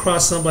come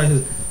across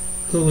somebody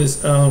who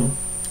is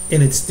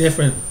in its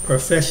different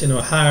profession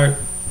or higher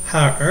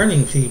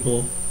earning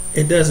people,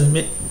 it doesn't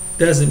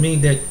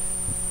mean that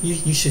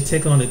you should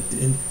take on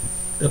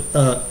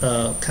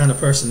the kind of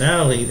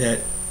personality that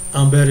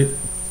I'm better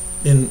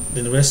than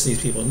the rest of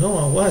these people. No,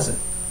 I wasn't.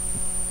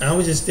 I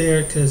was just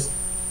there because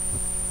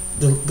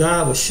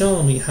God was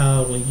showing me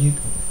how, when you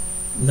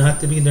not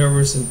to be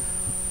nervous, and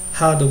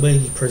how the way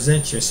you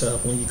present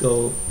yourself when you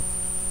go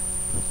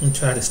and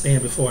try to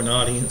stand before an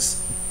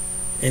audience.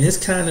 And it's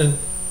kind of,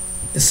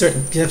 in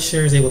certain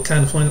gestures, they were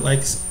kind of pointed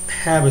like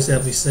habits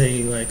that we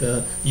say, like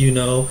and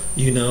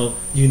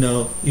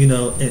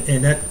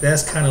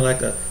that's kind of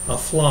like a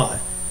flaw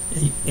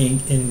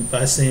in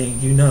by saying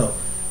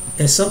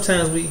and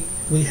sometimes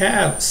we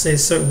have say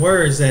certain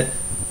words that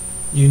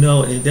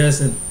and it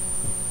doesn't,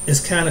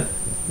 it's kind of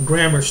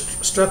grammar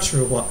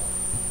structure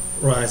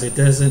wise, it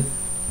doesn't,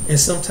 and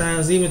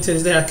sometimes even to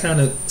this day I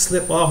kind of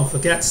slip off and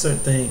forget certain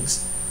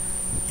things,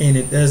 and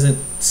it doesn't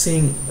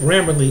seem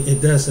grammarly,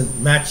 it doesn't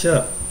match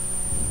up.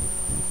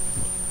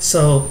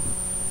 So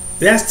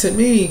that's, to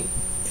me,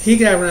 he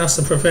got around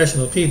some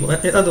professional people.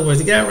 In other words,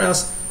 he got around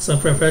some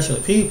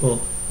professional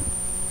people,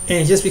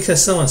 and just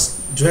because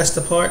someone's dressed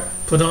the part,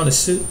 put on a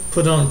suit,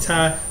 put on a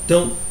tie,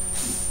 don't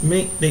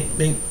make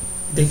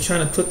they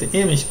trying to put the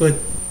image, but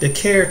the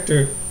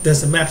character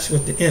doesn't match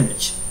with the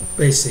image,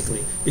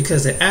 basically.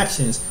 Because the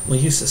actions, when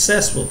you're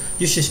successful,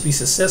 you should be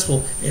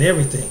successful in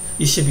everything.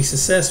 You should be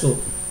successful,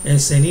 and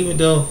saying, even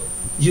though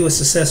you're a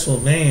successful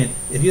man,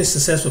 if you're a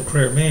successful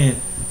career man,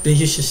 then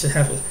you should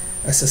have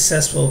a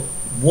successful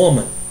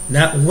woman,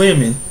 not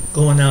women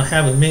going out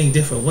having many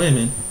different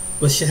women,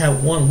 but should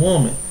have one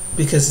woman,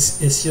 because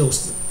it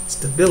shows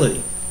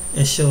stability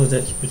and shows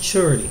that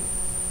maturity.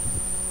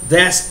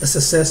 That's a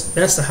success.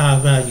 That's a high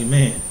value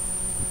man,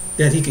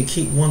 that he can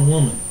keep one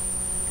woman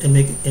and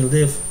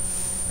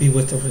be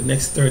with her for the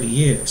next 30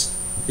 years.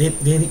 Then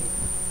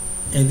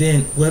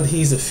whether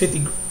he's a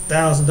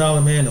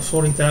 $50,000 man or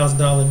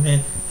 $40,000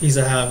 man, he's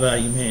a high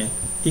value man.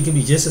 He can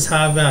be just as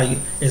high value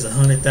as a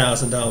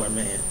 $100,000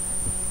 man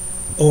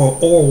or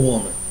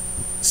woman.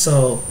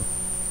 So,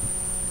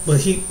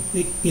 but he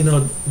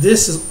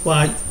this is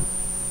why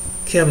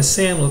Kevin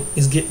Samuel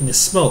is getting the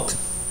smoke.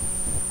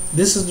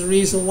 This is the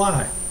reason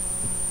why.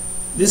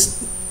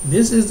 This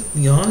is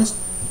the honest,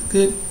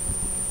 good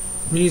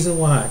reason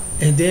why.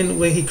 And then the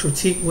way he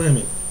critiqued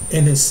women,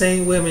 and the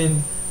same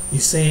women you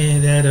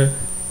saying that are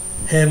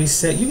heavy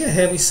set. You got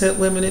heavy set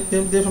women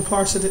in different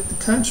parts of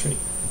the country.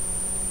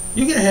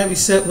 You get heavy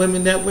set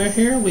women that wear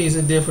hair weaves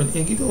in different,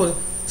 and you go to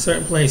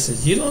certain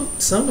places.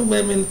 Some of the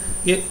women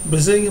get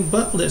Brazilian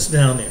butt lifts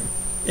down there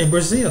in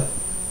Brazil.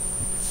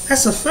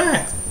 That's a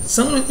fact.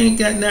 Some of them ain't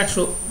got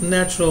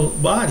natural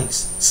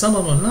bodies. Some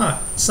of them are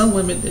not. Some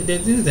women, they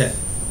do that.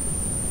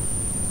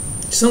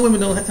 Some women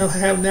don't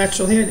have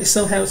natural hair. They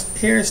still have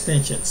hair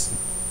extensions.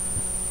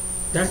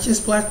 Not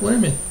just black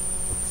women.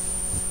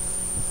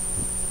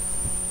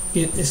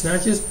 It's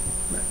not just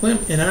black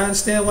women. And I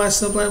understand why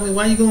some black women,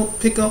 why you going to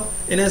pick up,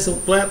 and as a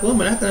black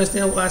woman, I can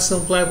understand why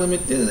some black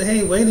women do that.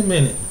 Hey, wait a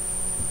minute.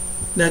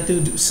 Now,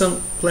 do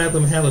some black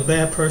women have a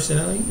bad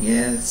personality?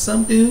 Yeah,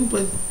 some do,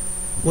 but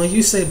when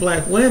you say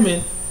black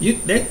women,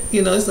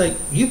 it's like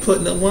you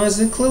putting the ones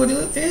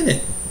included in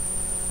it.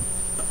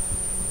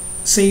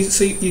 See,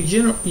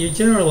 you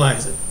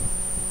generalize it.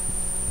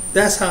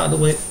 That's how the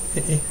way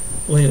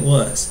it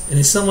was. And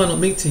if someone don't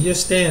meet to your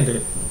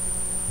standard,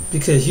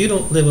 because you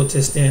don't live up to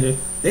the standard,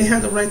 they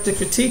have the right to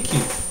critique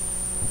you.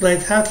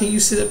 Like, how can you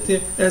sit up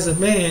there as a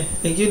man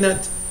and you're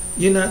not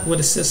with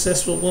a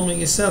successful woman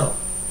yourself,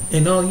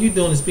 and all you're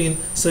doing is being,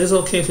 so it's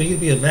okay for you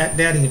to be a back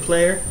daddy and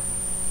player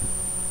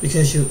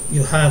because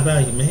you're high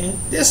value man?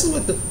 This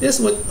is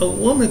what a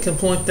woman can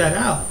point that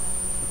out.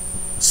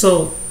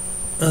 So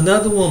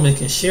another woman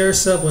can share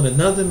herself with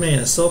another man,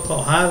 a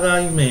so-called high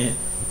value man,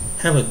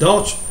 have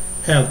adultery,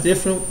 have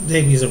different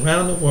babies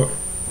around the world,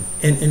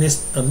 and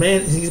it's a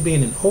man, he's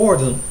being in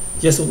whoredom,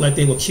 just like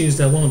they will accuse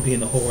that woman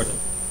being a whoredom.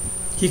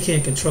 He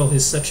can't control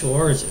his sexual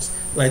urges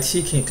like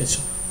she can't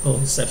control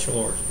his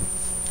sexual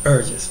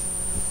urges.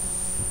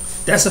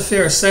 That's a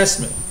fair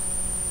assessment,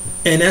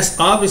 and that's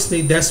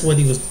what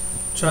he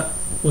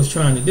was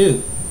trying to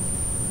do.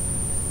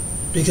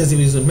 Because if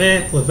he was a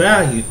man with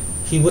value,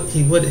 he would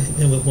have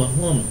been with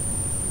one woman.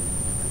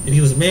 If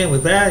he was a man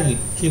with value,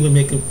 he would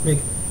make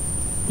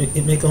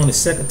on the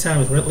second time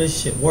his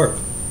relationship work.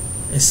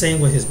 And same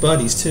with his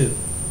buddies too.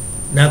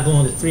 Not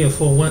going to three or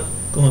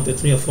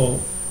four,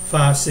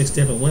 five, six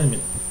different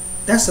women.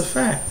 That's a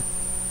fact.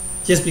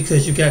 Just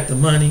because you got the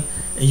money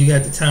and you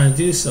got the time to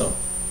do so,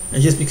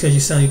 and just because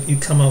you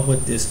come up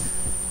with this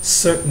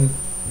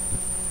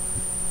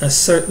a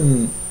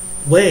certain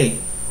way,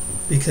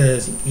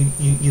 because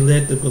you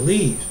led to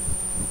believe.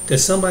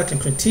 Because somebody can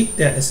critique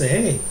that and say,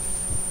 hey,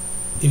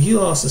 if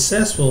you are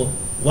successful,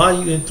 why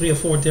are you in 3 or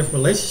 4 different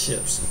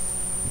relationships?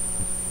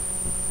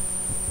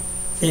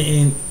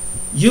 And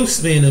you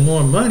spending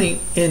more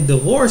money in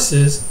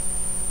divorces,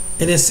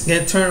 and then going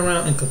to turn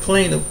around and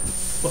complain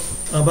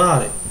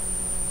about it.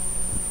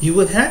 You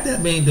wouldn't have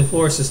that many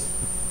divorces.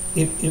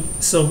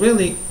 So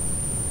really,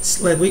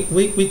 it's like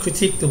we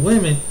critique the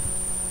women.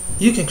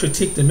 You can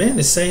critique the men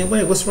the same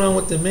way. What's wrong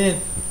with the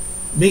men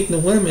meeting the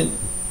women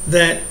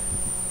that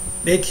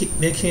they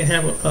can't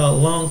have a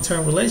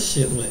long-term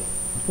relationship with?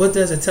 What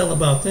does it tell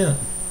about them?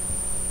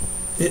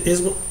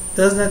 Doesn't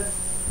that?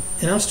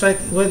 And I'm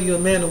striking, whether you're a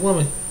man or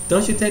woman,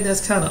 don't you think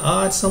that's kind of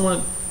odd?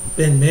 Someone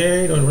been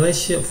married or in a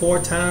relationship 4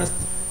 times,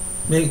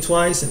 maybe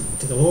twice, and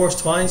divorced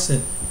twice,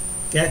 and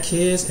got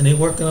kids, and they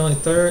working on a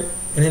third,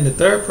 and then the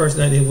third person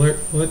that they work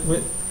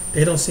with,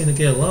 they don't seem to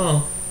get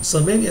along.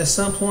 So maybe at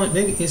some point,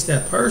 maybe it's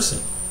that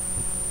person.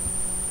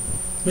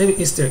 Maybe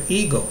it's their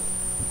ego.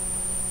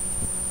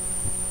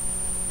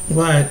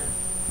 Why?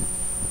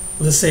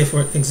 Let's say,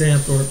 for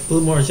example,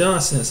 Umar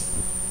Johnson's,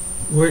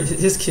 where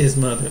his kid's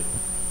mother.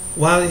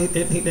 Why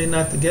they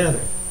not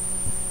together?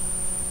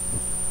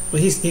 But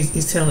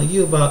he's telling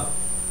you about,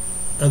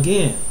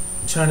 again,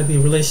 trying to be a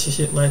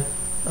relationship like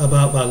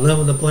about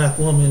loving the black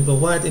woman. But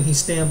why didn't he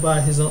stand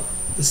by his own?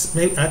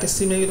 Maybe I can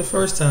see maybe the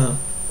first time,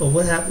 but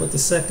what happened with the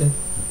second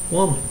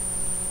woman?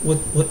 What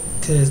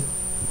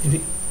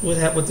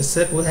happened with the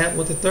second? What happened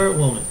with the third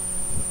woman?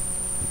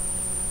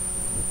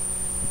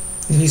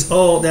 And he's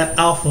all that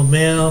alpha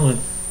male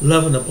and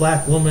loving the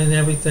black woman and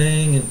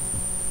everything. And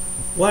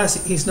why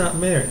is he's not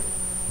married?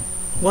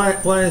 Why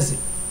is he?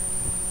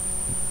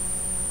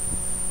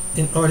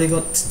 And are they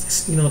going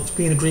to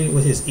be in agreement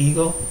with his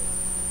ego?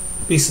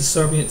 Be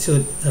subservient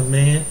to a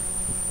man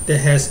that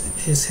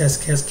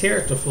has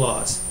character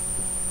flaws?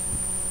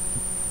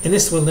 And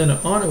this is what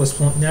Leonard Arnold was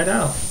pointing that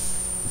out.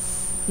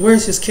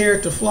 Where's his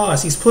character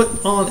flaws? He's putting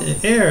on an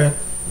air,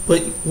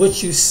 but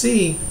what you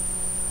see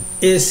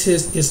is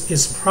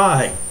his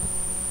pride.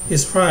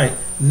 His pride.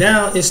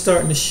 Now it's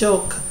starting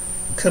to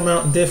come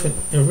out in different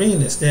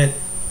arenas. That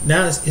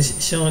now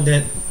it's showing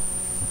that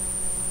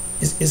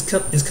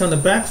it's come to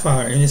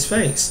backfire in his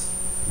face.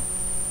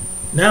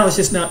 Now it's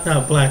just not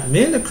black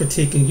men are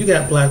critiquing. You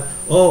got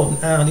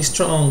now these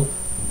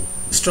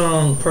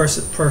strong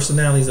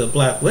personalities of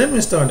black women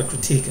starting to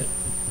critique him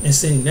and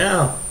saying,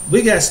 now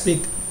we got to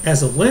speak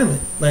as a women,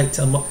 like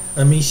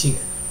Michi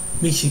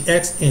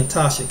X and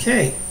Tasha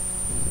K,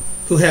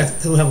 who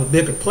have a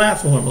bigger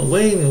platform. But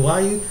wait a minute,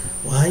 why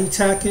are you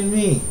attacking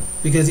me?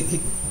 Because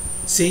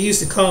he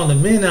used to call the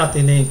men out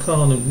their name,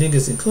 calling them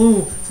niggas and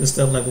coons and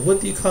stuff like that. But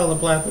what do you call a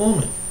black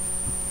woman?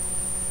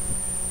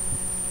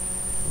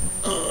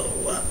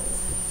 Wow.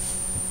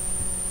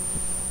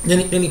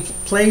 Then he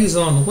plays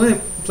on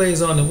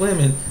the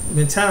women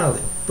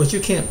mentality, but you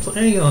can't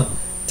play on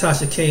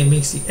Tasha K and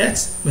Michi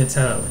X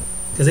mentality,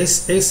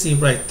 because they see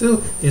right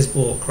through his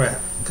bull crap,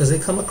 because they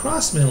come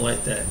across men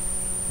like that.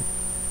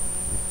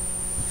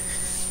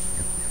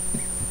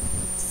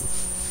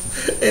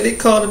 And they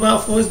called him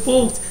out for his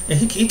bull, and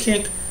he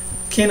can't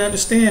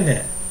understand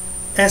that.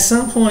 At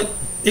some point,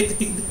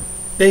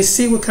 they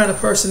see what kind of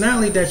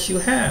personality that you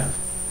have.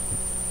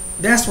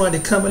 That's why they're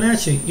coming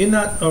at you. You're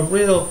not a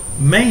real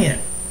man.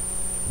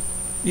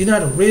 You're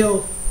not a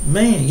real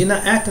man. You're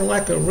not acting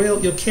like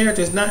your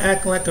character is not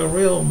acting like a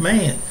real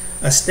man,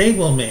 a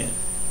stable man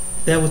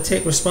that would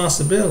take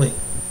responsibility.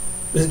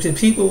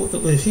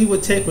 If he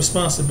would take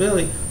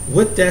responsibility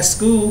with that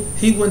school,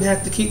 he wouldn't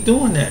have to keep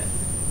doing that.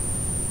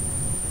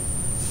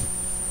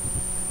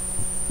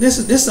 This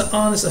is an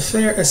honest, a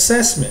fair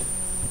assessment.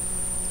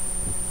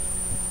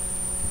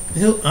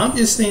 I'm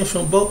just saying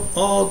from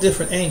all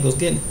different angles,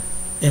 getting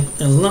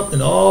and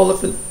lumping all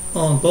of it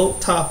on both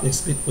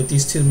topics with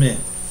these two men.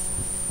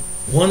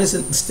 One is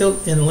still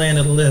in the land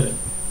of the living,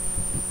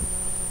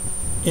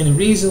 and the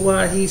reason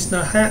why he's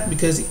not happy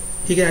because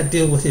he got to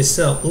deal with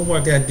himself.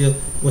 Umar got to deal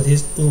with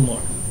his Umar,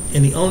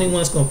 and the only one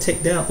that's going to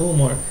take down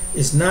Umar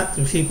is not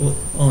the people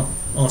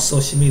on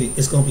social media.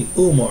 It's going to be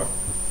Umar.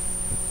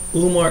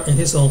 Umar and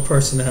his own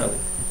personality.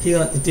 He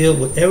got to deal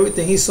with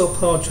everything he's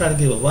so-called trying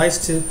to give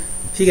advice to.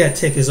 He got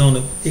to take his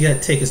own. He got to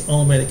take his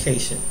own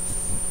medication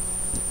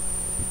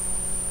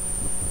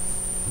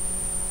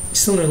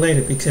sooner or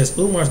later, because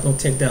Umar's going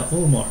to take down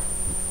Umar,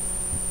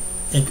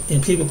 and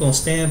people are going to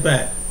stand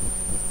back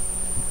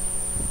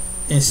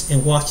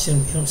and watch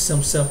him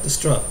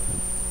self-destruct.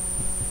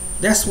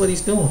 That's what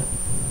he's doing.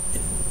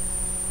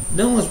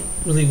 No one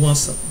really wants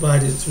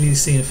somebody that's really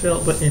seen and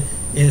felt, but and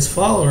his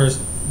followers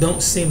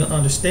don't seem to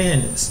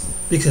understand this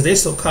because they're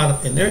so caught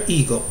up in their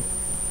ego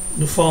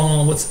follow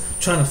on what's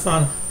trying to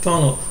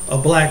follow a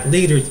black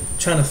leader,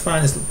 trying to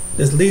find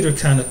this leader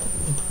kind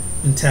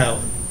of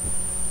mentality.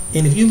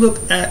 And if you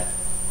look at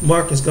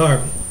Marcus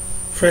Garvey,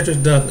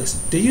 Frederick Douglass,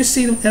 do you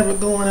see them ever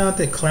going out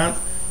there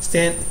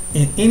stand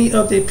in any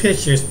of their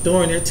pictures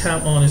during their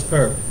time on this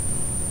earth?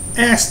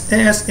 Ask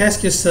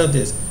yourself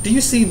this: do you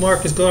see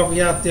Marcus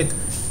Garvey out there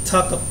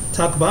talk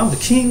about I'm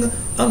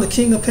the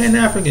king of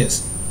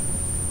Pan-Africans,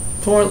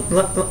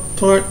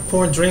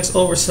 pouring drinks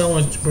over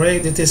someone's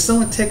grave? Did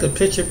someone take a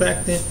picture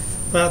back then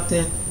about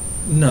then?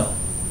 No.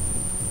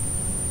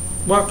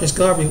 Marcus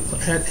Garvey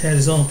had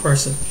his own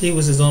person. He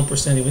was his own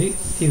personality.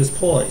 He was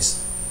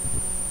poised.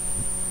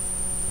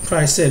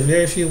 Probably said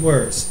very few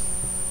words.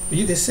 But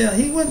you can say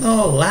he wasn't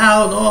all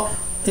loud and all.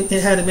 It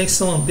had to make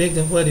someone big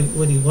than what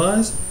he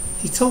was.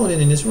 He told it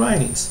in his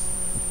writings.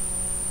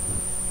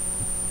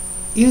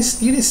 You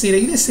didn't see that.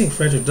 You didn't see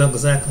Frederick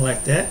Douglass acting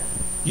like that.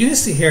 You didn't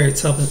see Harriet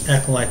Tubman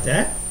acting like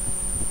that.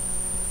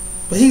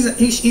 But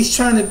he's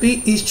trying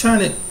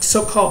to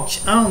so-called,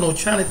 I don't know,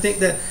 trying to think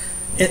that,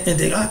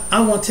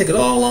 I want to take it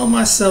all on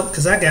myself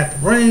because I got the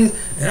brains,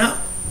 and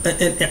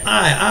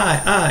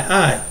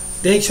I.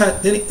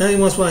 Then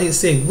once while he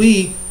said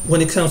we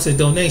when it comes to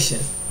donation.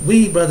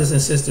 We, brothers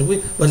and sisters,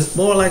 but it's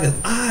more like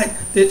I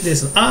did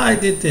this and I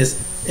did this,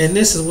 and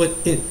this is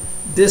what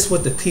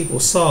the people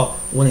saw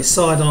when they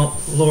saw it on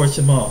Lord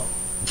Jamal.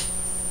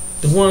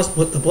 The ones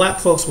with the black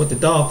folks with the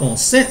doggone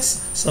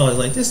sense saw it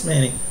like, this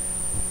man,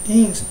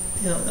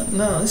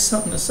 no, there's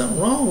something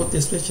wrong with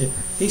this picture.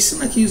 He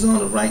seemed like he was on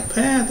the right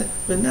path,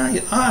 but now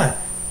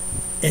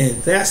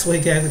and that's what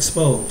he got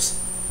exposed.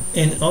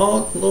 And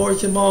all Lord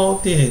Jamal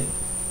did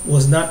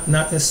was not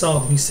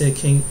insult him. He said,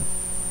 King,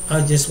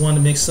 I just want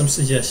to make some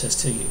suggestions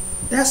to you.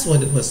 That's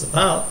what it was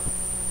about.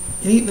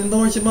 And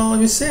Lord Jamal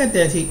even said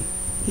that he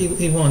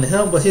wanted to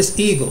help, but his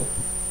ego.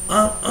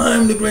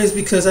 I'm the greatest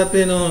because I've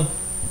been on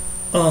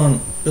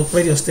the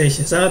radio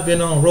stations. I've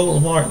been on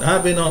Roland Martin.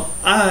 I've been on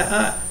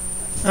I.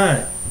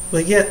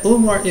 But yet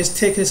Umar is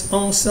taking his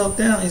own self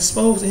down,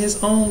 exposing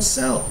his own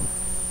self.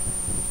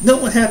 No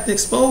one had to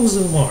expose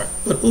Umar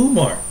but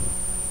Umar.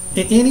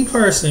 And any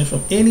person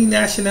from any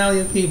nationality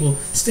of people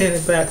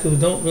standing back who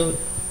don't really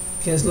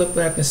can look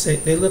back and say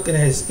they're looking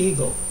at his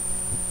ego.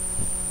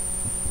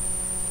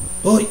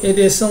 Oh, and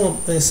there's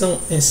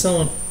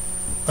someone,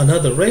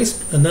 another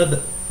race,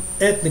 another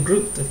ethnic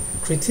group to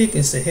critique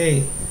and say,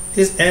 hey,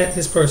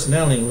 his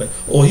personality anyway.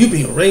 Or you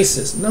being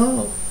racist?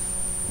 No,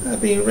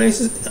 not being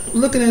racist.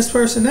 Looking at his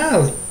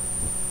personality.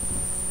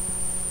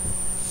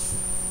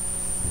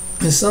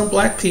 And some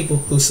black people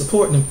who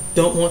support him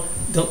don't want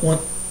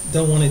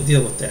to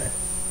deal with that.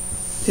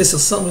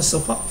 Some of his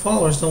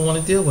followers don't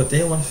want to deal with it.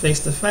 They want to face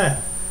the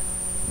fact.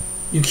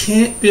 You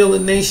can't build a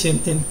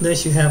nation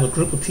unless you have a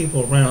group of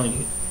people around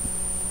you.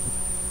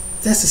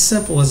 That's as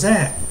simple as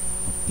that.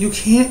 You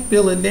can't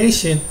build a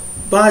nation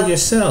by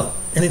yourself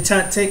and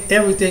then take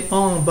everything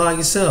on by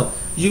yourself.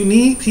 You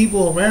need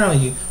people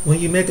around you when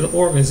you make an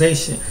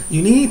organization.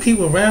 You need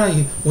people around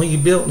you when you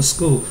build a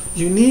school.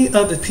 You need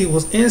other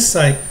people's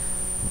insight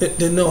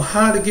to know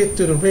how to get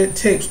through the red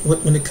tapes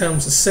when it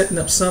comes to setting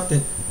up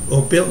something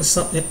or building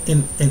something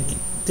in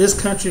this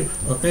country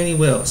or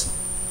anywhere else.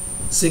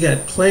 So you got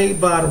to play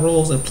by the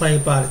rules and play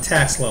by the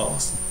tax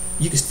laws.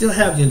 You can still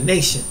have your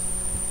nation,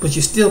 but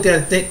you still got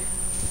to think.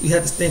 You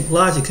have to think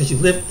logic because you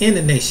live in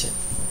a nation.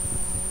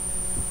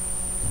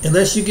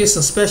 Unless you get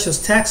some special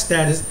tax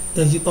status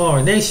and you are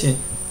a nation,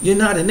 you're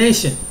not a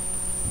nation.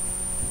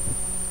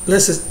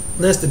 Unless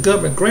the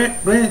government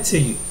grant to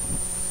you.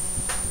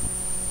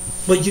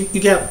 But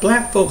you got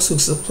black folks who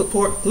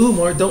support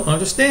Umar don't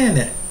understand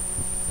that.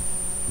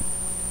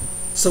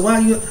 So why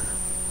you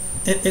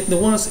and the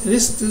ones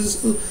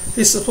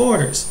his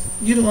supporters,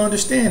 you don't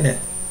understand that.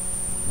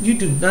 You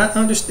do not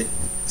understand.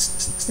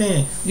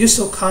 You're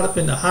so caught up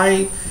in the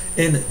hype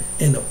and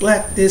the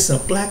black this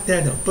and black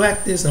that and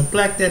black this and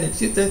black that and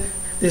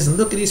there's a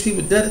look at these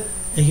people that,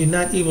 and you're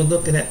not even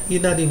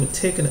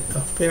taking a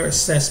fair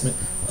assessment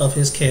of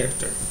his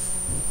character.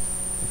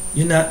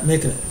 You're not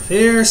making a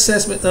fair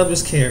assessment of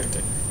his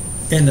character.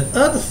 And the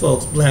other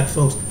folks, black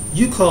folks,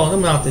 you call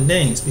them out the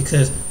names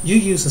because you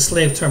use the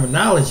slave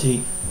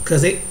terminology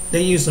because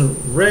they use a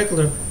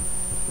regular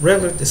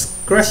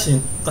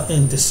discretion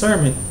and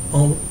discernment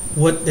on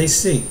what they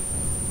see.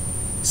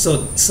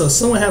 So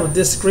someone have a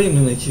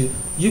disagreement with you,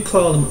 you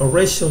call them a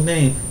racial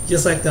name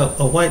just like a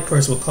white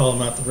person would call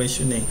them out the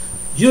racial name.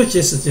 You're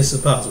just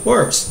about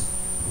worse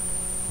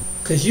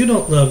because you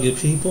don't love your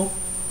people.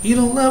 You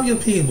don't love your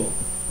people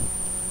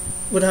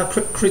without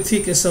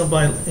critiquing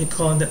somebody and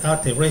calling them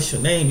out their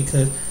racial name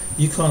because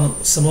you call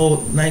them some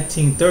old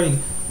 1930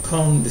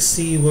 calling them the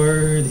C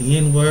word, the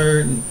N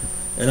word,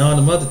 and all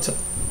them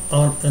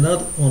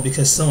another one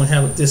because someone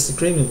have a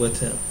disagreement with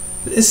them.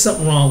 It's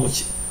something wrong with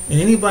you. And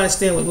anybody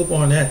stand with Luke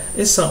on that,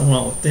 it's something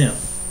wrong with them.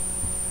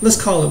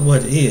 Let's call it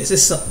what it is.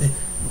 It's something.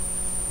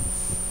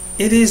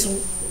 It is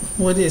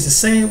what it is. The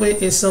same way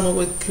as someone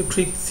would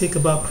critique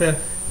about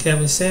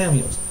Kevin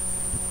Samuels.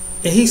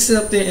 And he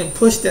sit up there and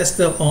pushed that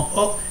stuff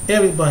on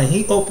everybody.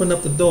 He opened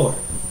up the door.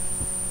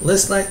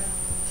 Let's like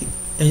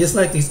And just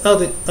like these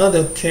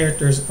other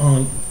characters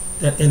on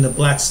that in the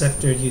black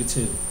sector of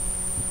YouTube,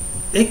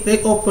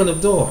 they open the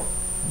door.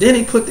 Then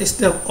they put their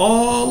stuff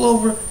all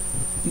over.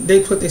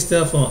 They put their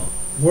stuff on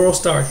World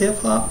Star Hip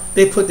Hop.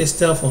 They put their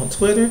stuff on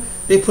Twitter.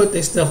 They put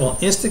their stuff on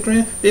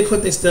Instagram. They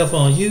put their stuff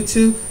on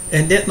YouTube.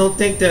 And they don't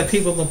think that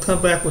people are gonna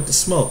come back with the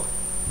smoke.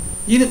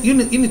 You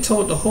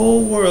told the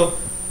whole world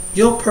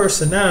your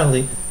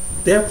personality,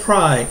 their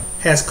pride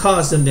has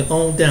caused them their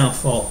own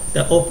downfall.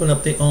 That open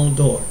up their own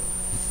door.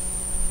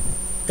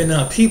 And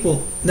now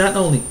people, not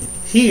only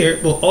here,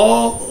 but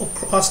all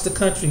across the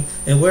country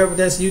and wherever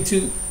that's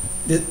YouTube,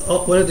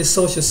 whatever the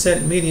social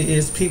set media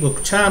is, people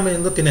chiming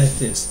and looking at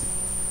this.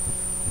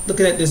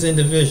 Looking at this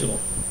individual.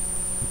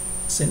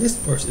 Saying this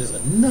person is a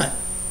nut.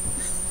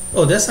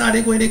 Oh, that's how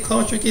the way their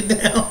culture get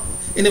down?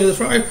 And it was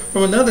probably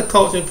from another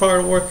culture part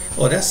of the world.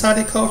 Oh, that's how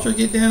their culture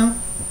get down?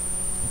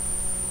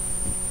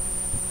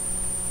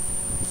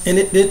 And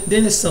then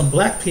there's some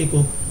black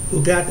people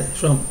who got that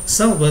from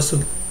some of us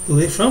who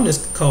are from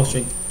this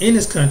culture in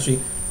this country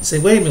say,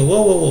 wait a minute,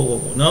 whoa.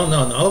 No,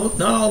 not all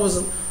of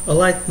us are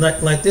like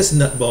this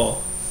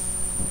nutball.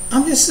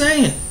 I'm just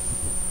saying.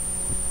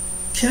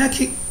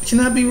 Can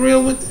I be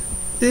real with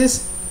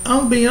this? I'm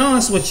gonna be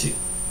honest with you.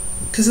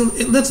 Because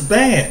it looks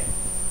bad.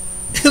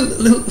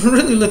 It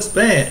really looks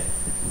bad.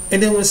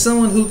 And then when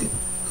someone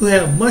who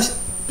have much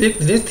big,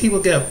 these people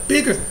got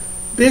bigger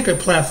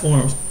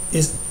platforms,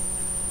 is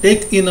they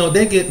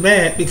get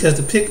mad because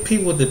the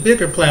people with the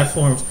bigger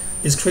platforms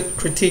is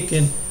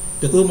critiquing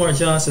the Umar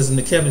Johnsons and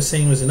the Kevin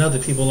Singers and other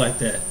people like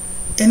that,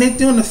 and they're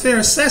doing a fair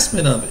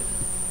assessment of it,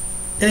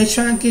 and they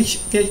try and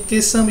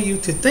get some of you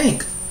to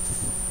think,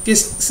 get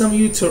some of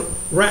you to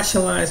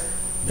rationalize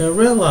and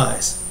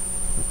realize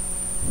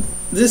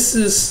this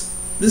is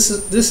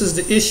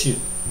the issue.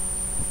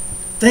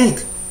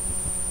 Think.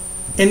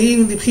 And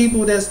even the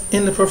people that's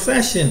in the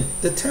profession,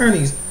 the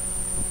attorneys,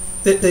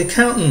 the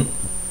accountant,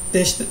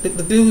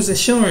 the dude's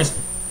insurance,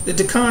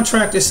 the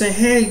contractor saying,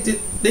 hey,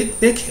 they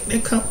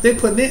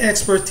put their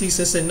expertise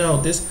and say,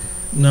 no, he's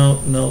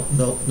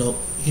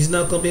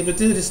not going to be able to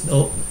do this.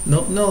 No.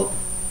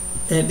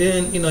 And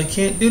then, you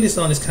can't do this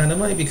on this kind of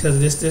money because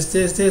of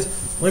this.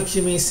 What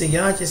you mean? See,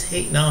 y'all just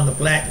hating on the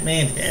black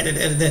man.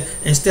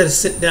 Instead of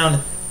sit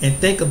down and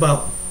think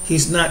about,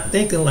 he's not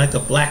thinking like a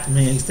black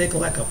man. He's thinking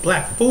like a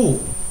black fool.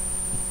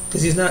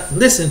 Because he's not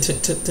listening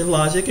to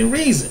logic and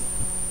reason.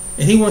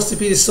 And he wants to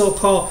be the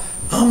so-called,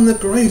 I'm the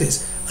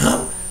greatest.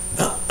 I'm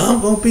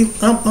gonna be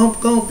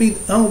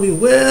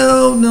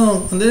well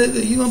known.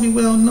 You're gonna be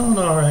well known,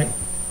 all right.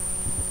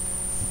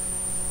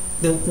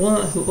 The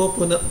one who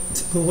opened up,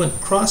 who went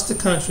across the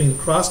country,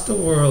 across the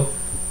world,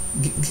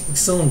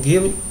 someone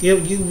give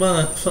you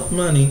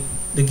money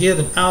to give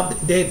them out.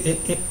 They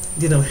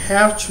give them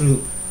half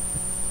truth.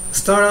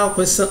 Start out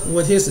with something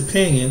with his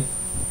opinion,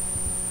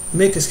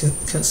 make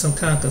some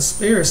kind of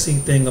conspiracy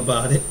thing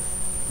about it.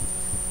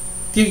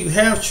 Give you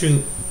half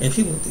truth, and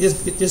people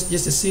just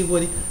to see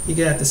what he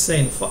got to say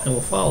and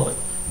will follow it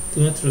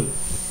through and through.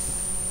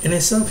 And then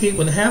some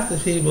people, and half the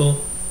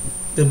people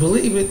that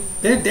believe it,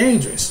 they're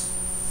dangerous.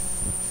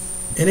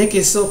 And they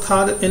get so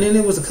caught up. And then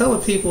there was a couple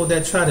of people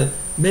that try to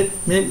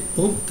mimic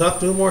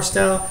Dr. Umar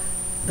style,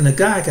 and the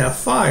guy got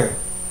fired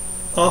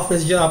off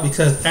his job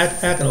because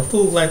acting a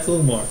fool like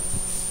Umar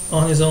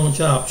on his own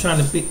job,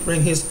 trying to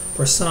bring his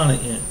persona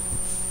in.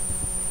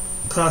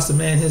 Cost the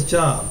man his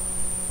job.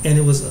 And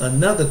it was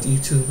another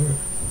YouTuber,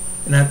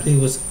 and I believe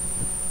it was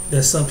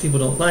that some people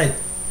don't like.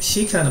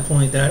 She kind of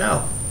pointed that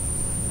out,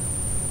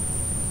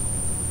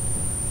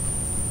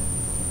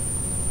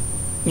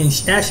 and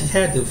she actually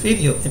had the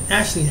video, and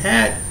actually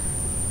had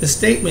the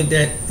statement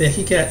that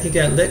he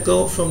got let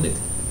go from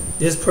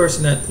this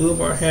person that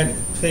Umar had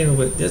favor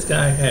with. This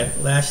guy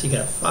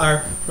got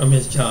fired from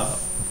his job,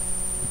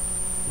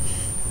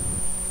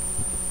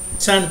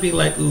 trying to be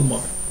like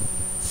Umar.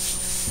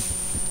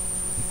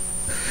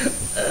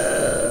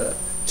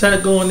 Trying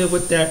to go in there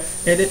with that.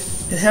 And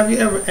have you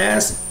ever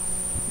asked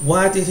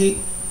why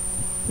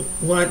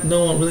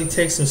no one really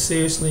takes him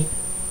seriously?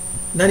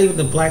 Not even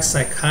the Black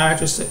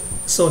Psychiatrists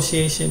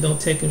Association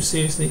don't take him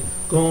seriously.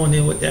 Going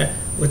in with that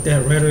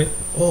rhetoric.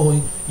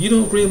 Oh, you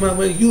don't agree with my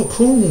way. You're a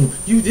coon.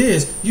 You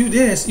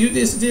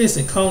this,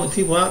 and calling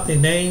people out their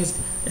names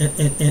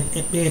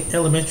and being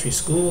elementary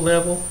school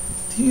level.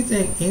 Do you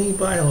think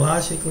anybody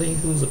logically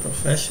who's a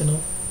professional,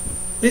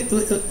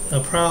 a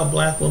proud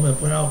black woman, a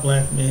proud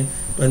black man,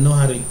 but know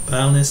how to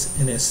balance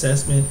an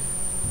assessment,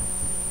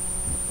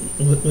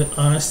 with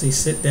honesty,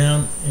 sit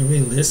down and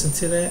really listen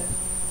to that?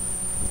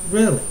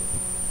 Really?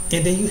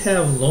 And then you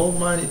have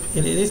low-minded,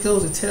 and it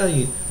goes to tell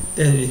you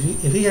that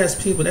if he has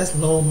people that's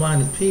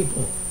low-minded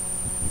people,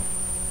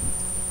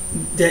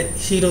 that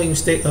he don't even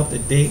stay up to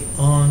date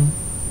on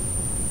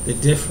the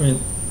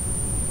different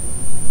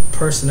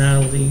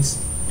personalities,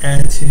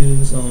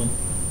 attitudes on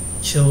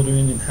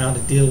children and how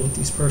to deal with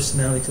these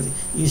personalities, because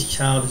each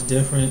child is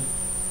different.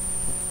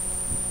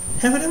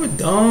 Have it ever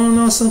dawned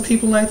on some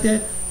people like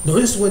that? No,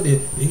 this is what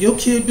your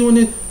kid doing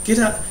it. Get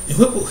out and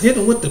hit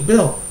him with the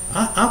belt.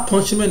 I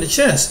punch him in the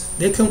chest.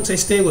 They come, they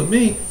stay with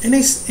me, and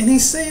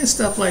he's saying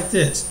stuff like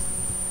this.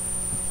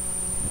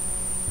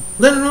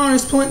 Leonard Arnold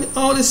is pointing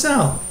all this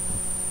out,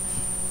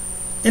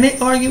 and they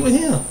argue with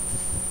him,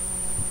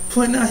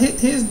 pointing out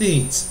his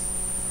deeds.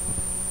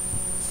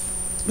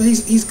 But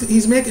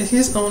he's making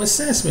his own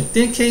assessment.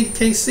 Then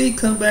KC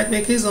come back,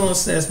 make his own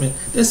assessment.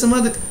 There's some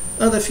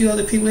few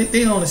other people make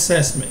their own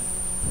assessment,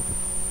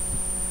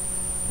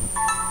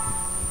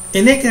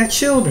 and they got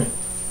children.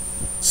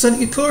 So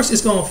of course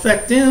it's gonna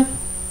affect them,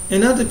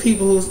 and other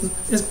people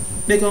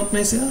they're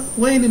gonna say, oh,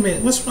 wait a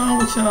minute, what's wrong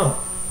with y'all?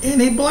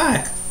 And they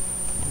black,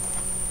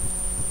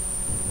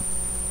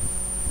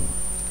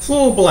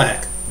 full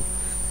black.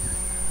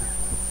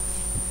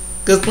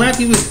 Because black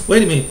people,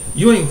 wait a minute,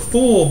 you ain't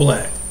full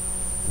black.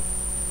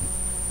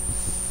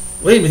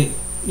 Wait a minute,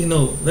 you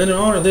know, Leonard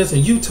Arnold lives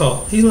in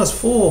Utah. He was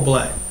full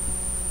black.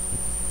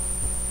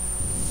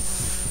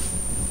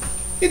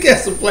 You got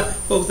some black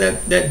folks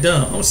that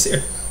dumb. I'm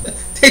serious.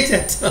 They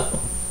that dumb.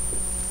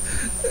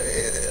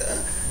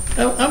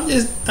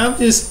 I'm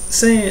just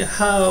saying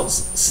how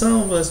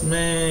some of us,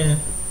 man,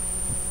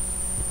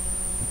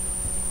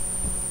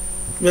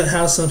 but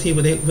how some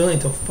people they willing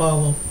to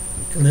follow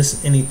and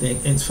listen to anything.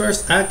 And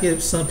first, I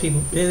give some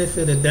people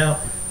benefit of doubt.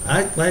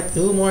 I like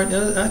Umar.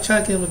 I try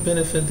to give them a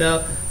benefit of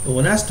doubt. But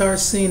when I start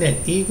seeing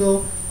that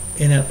ego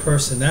and that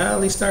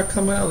personality start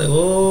coming out, like,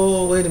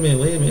 oh, wait a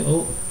minute,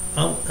 oh,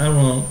 I'm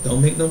wrong.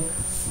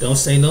 Don't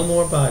say no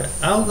more about it.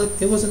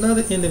 It was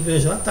another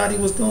individual. I thought he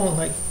was going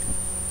like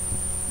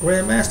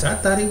Grandmaster. I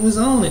thought he was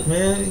on it,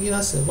 man. You know,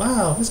 I said,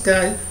 wow, this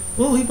guy,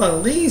 whoa, he about to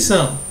lead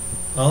something.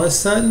 All of a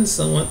sudden,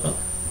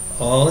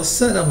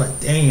 I'm like,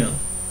 damn.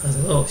 I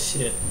said, oh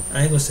shit,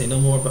 I ain't gonna say no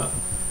more about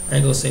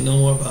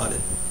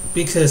it.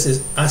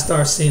 Because I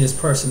start seeing this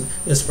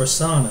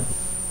persona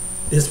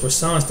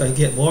start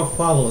getting more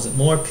followers and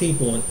more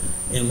people,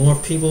 and more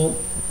people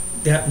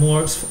got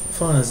more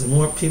funds, and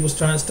more people's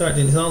trying to start.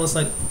 And it's almost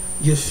like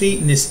you're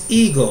feeding this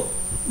ego,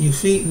 you're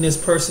feeding this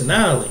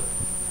personality,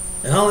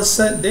 and all of a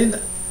sudden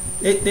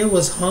they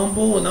was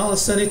humble, and all of a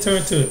sudden they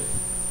turned to,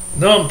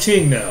 no, I'm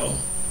king now.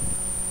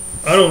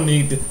 I don't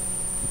need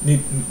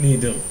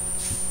them.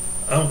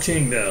 I'm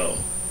king now.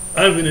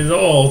 I've been in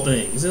all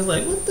things. It's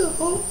like, what the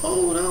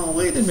hold on,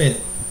 wait a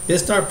minute. They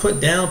start put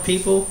down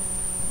people.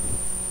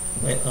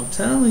 Like, I'm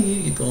telling you,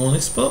 you're going to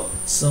expose.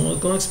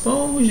 Someone's going to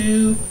expose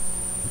you,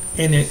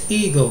 and their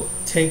ego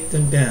take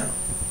them down.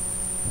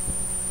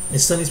 And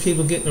some of these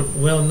people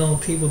well-known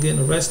people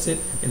getting arrested,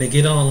 and they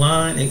get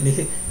online, and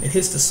it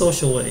hits the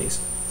social waves.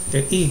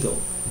 Their ego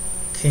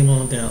came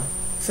on down.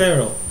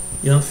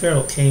 Young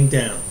Pharaoh came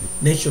down.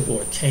 Nature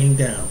Boy came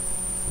down.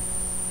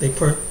 They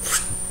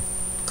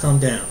come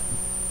down.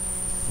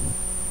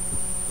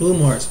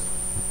 Umar's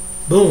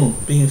boom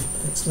being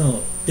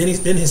slow. Then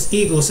his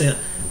ego saying,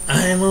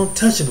 I am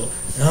untouchable.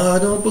 Oh, I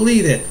don't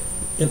believe that.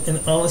 And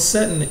all of a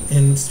sudden,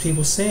 and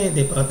people saying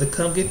they about to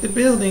come get the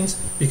buildings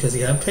because he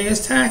got to pay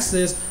his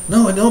taxes.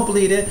 No, I don't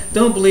believe that.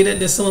 Don't believe that.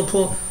 Then someone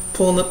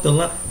pull up the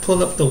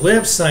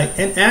website,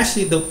 and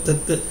actually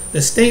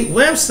the state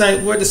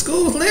website where the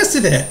school is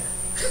listed at,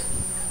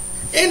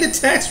 and the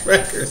tax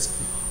records.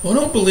 Well,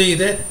 don't believe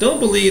that. Don't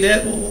believe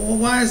that. Well,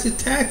 why is your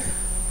tax?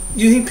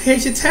 You ain't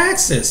paid your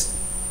taxes.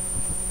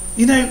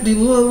 You know, the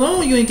little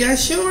alone, you ain't got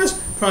insurance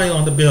probably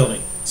on the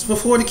building. It's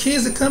before the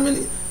kids that come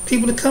in,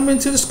 people that come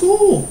into the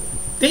school.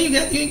 Then you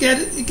ain't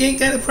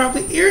got it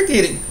properly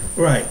irrigated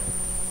right.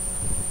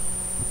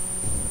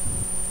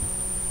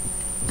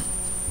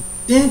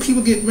 Then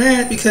people get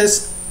mad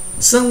because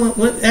someone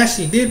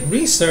did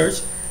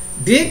research,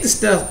 dig the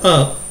stuff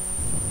up,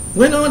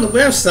 went on the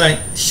website,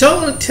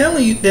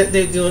 telling you that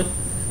they're doing.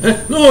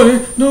 No.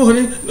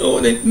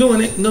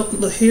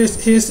 Here's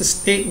the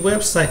state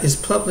website. It's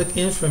public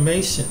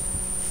information.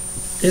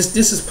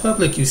 This is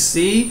public. You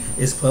see,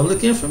 it's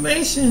public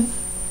information.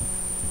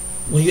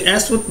 When you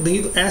ask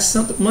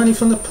something money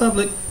from the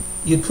public,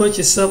 you put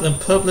yourself in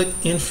public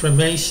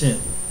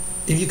information.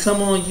 If you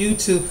come on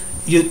YouTube,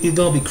 you're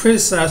gonna be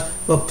criticized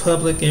for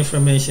public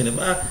information. If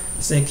I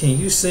say, can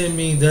you send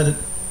me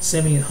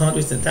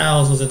hundreds and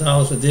thousands of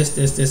dollars for this,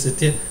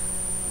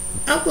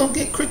 I'm gonna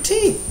get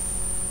critiqued.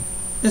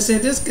 And say,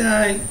 this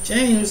guy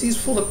James, he's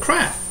full of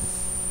crap.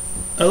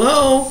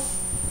 Hello,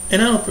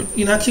 and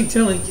I keep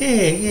telling,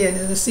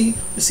 yeah. See,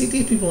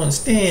 these people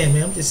understand,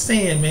 man. I'm just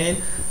saying, man.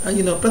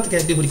 Brother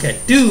got to do what he got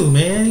to do,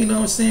 man. You know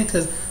what I'm saying?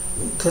 Because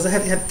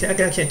I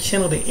got to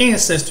channel the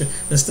ancestor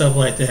and stuff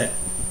like that.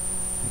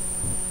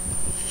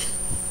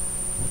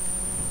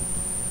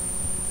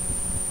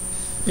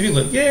 If you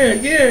look, yeah,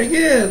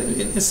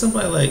 and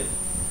somebody like,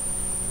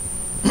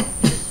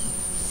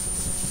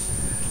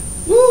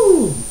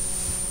 woo.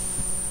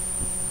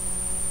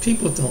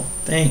 People don't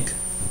think.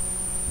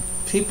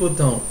 People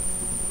don't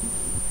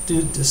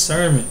do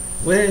discernment.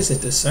 Where is the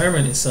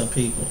discernment in some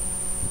people?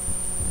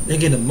 They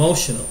get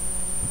emotional.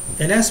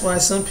 And that's why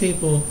some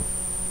people,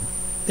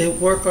 they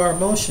work our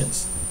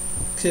emotions.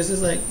 Because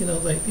it's like,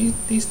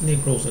 these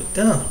Negroes are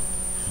dumb.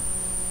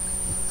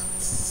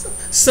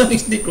 Some of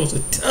these Negroes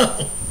are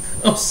dumb.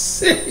 I'm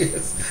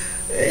serious.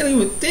 They don't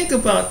even think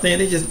about things.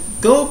 They just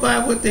go by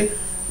what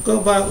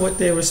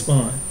they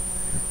respond.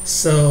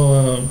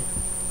 So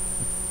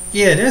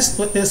yeah, that's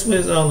what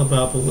it's all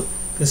about. But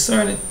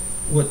concerning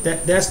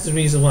that's the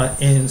reason why.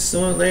 And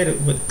sooner or later,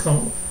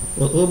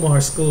 with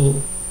Umar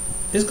school,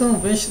 it's gonna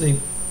eventually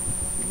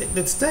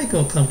the state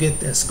gonna come get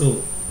that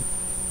school,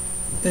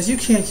 because you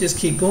can't just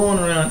keep going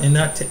around and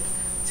not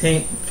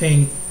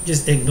paying,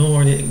 just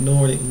ignoring it,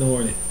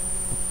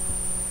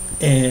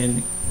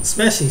 and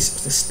especially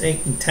the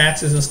state and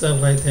taxes and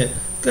stuff like that.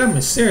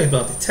 Government's serious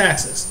about the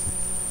taxes,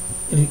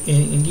 and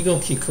you're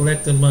gonna keep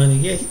collecting money.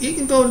 Yeah, you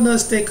can go to another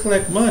state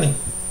collect money,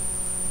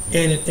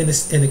 and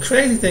the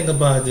crazy thing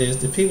about it is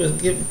the people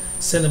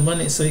sending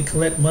money, so he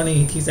collect money,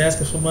 he keeps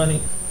asking for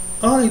money.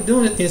 All he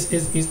doing is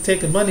he's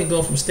taking money,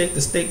 going from state to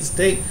state to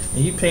state,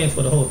 and you paying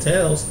for the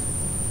hotels.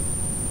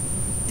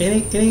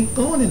 It ain't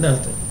going to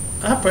nothing.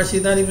 I bet you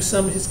not even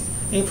some of his,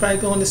 ain't probably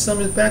going to some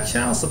of his back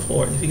child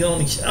support, if he got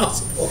only child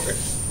support.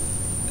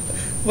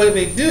 But if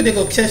they do, they're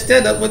going to catch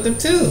that up with them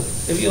too,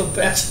 if you don't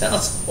back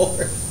child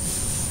support.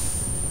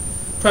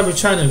 Probably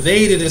trying to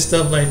evade it and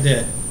stuff like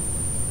that.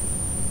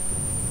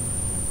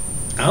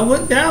 I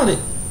wouldn't doubt it.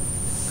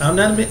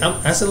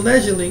 That's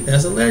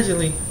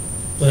allegedly,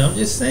 but I'm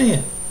just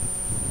saying.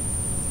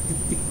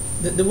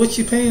 What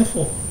you paying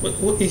for?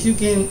 What is you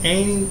getting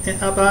anything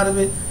out of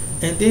it?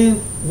 And then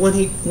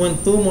when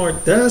Umar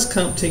does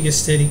come to your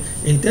city,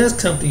 and he does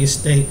come to your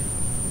state,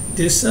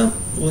 with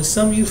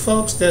some of you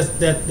folks that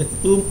the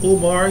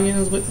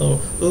Umarians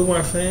or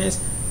Umar fans,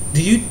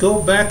 do you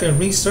go back and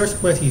research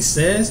what he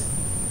says?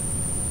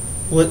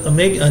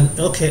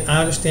 Okay, I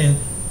understand.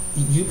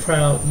 You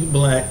proud, you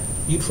black,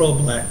 you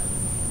pro-black.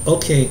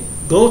 Okay,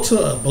 go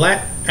to a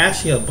black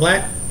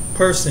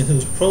person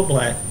who's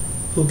pro-black,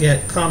 who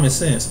got common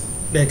sense,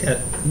 that got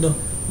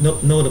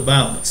know the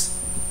balance.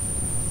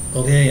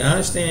 Okay, I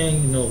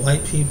understand,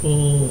 white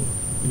people,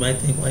 you might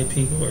think white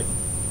people are,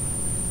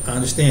 I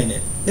understand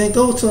that. Then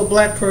go to a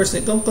black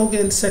person, go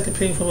get a second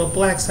opinion from a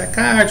black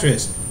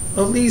psychiatrist.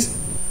 Or at least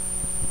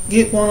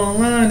get one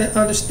online that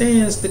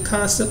understands the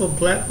concept of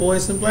black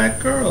boys and black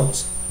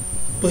girls.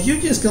 But you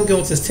just gonna go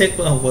into take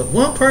on what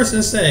one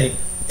person say,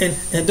 and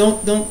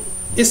don't.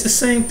 It's the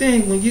same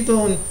thing when you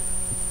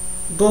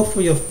go for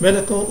your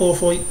medical or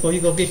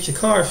you go get your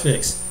car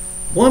fixed.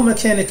 One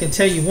mechanic can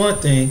tell you one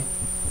thing,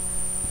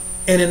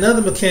 and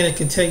another mechanic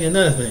can tell you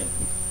another thing.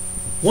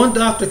 One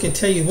doctor can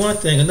tell you one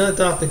thing, another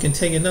doctor can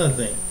tell you another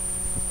thing.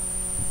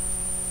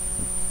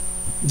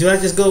 Do I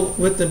just go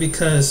with them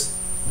because,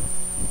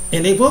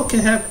 and they both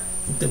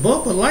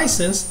are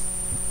licensed,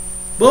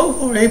 both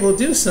are able to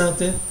do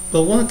something,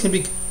 but one can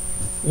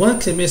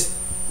miss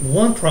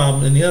one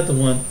problem and the other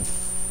one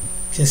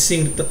can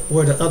see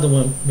where the other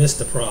one missed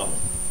the problem.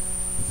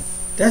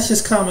 That's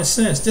just common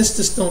sense. This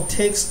just don't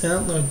take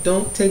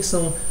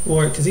some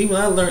word, because even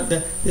I learned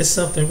that there's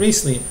something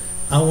recently.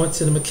 I went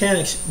to the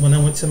mechanic when I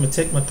went to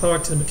take my car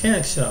to the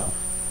mechanic shop.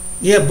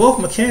 Yeah, both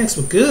mechanics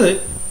were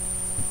good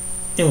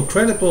and were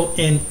credible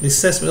in the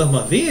assessment of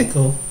my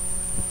vehicle,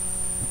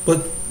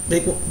 but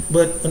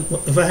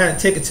if I had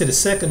to take it to the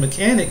second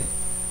mechanic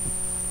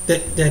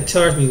that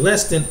charged me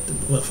less than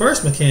the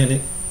first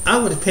mechanic, I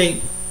would have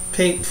paid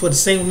for the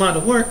same amount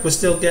of work, but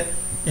still get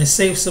and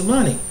save some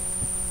money.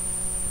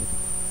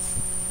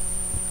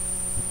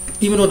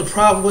 Even though the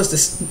problem was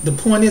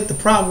the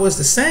problem was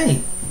the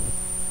same.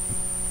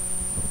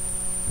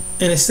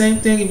 And the same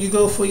thing if you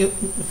go for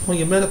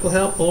your medical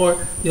help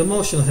or your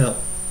emotional help.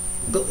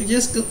 Go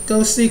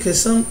see,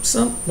 because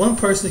one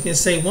person can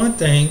say one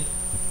thing,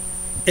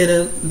 and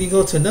then you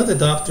go to another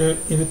doctor,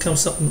 it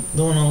becomes something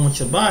going on with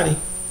your body,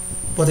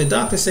 but the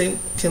doctor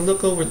can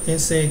look over and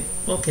say,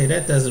 okay,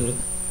 that doesn't,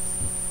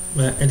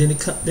 and then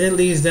it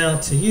leads down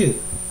to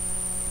you.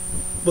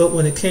 But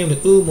when it came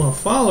to Umar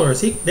followers,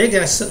 they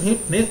got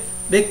something.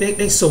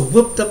 They so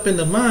whipped up in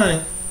the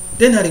mind,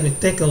 they're not even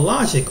thinking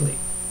logically,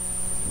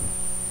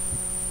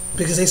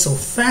 because they so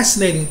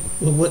fascinating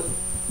with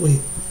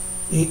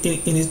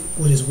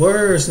his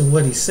words and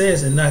what he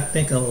says, and not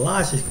thinking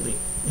logically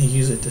and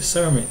using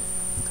discernment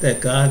that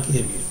God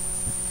give you.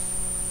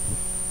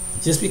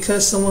 Just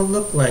because someone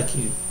look like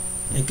you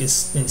and can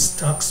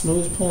talk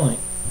smooth point,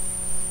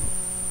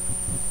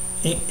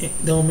 it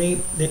don't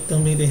mean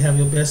they have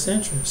your best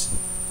interest.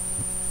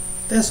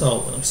 That's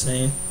all what I'm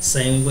saying.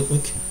 Same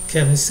with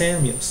Kevin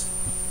Samuels.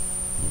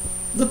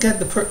 Look at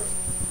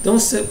don't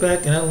sit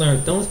back and I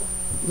learned. Don't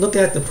look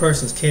at the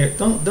person's character.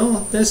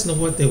 Don't listen to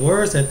what the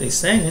words that they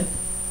saying.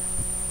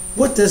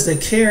 What does the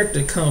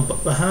character come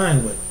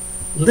behind with?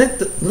 Let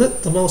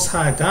the Most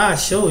High God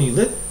show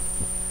you.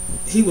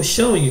 He will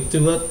show you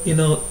through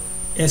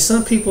And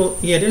some people,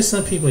 there's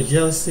some people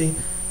jealousy.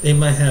 They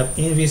might have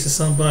envious of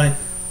somebody.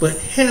 But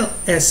hell,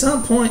 at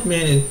some point,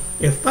 man,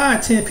 if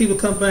 5, 10 people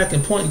come back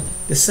and point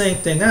the same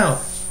thing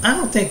out, I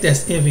don't think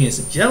that's envious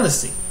and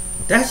jealousy.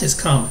 That's just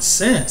common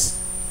sense.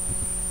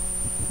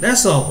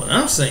 That's all what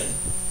I'm saying.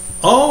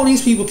 All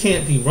these people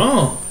can't be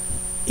wrong,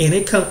 and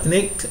they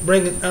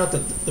bring out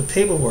the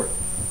paperwork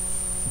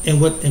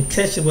and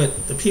catching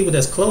what the people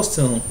that's close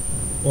to them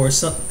or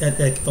some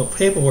or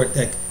paperwork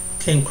that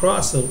came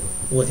across of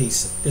what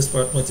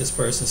this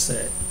person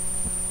said.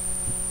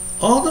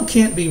 All of them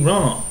can't be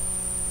wrong.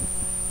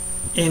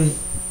 And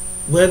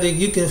whether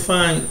you can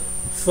find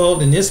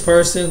fault in this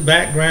person's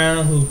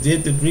background who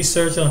did the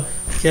research on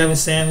Kevin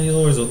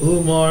Samuels or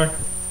Umar,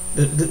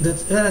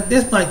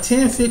 there's like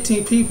 10,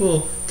 15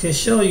 people can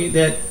show you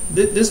that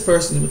this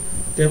person,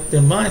 their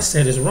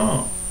mindset is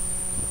wrong.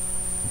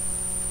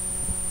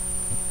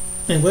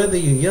 And whether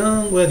you're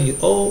young, whether you're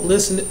old,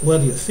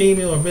 whether you're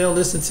female or male,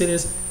 listen to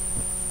this.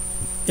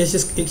 It's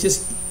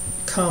just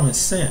common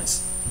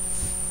sense.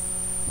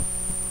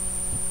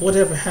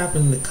 Whatever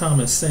happened to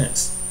common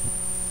sense?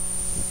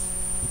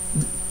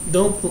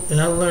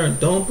 And I learned,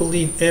 don't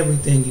believe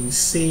everything you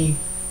see,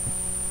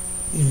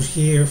 you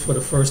hear for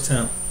the first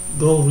time.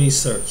 Go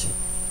research.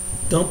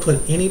 Don't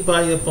put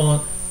anybody up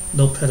on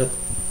no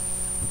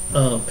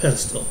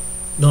pedestal,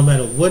 no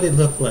matter what it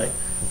looked like.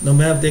 No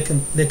matter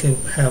if they can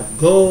have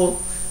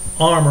gold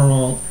armor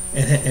on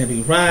and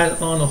be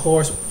riding on a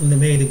horse when they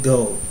made of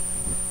gold,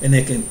 and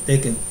they can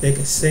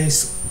sing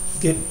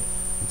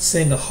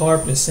a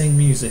harp and sing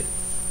music.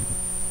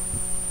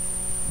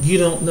 You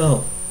don't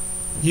know.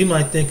 You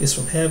might think it's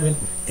from heaven,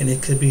 and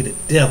it could be the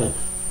devil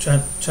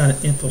trying to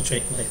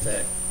infiltrate like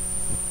that.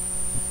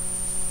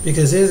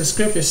 Because there's a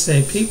scripture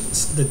saying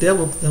the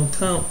devil don't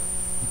come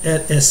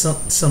as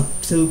some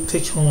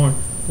two-pitched horn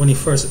when he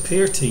first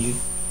appeared to you.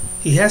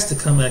 He has to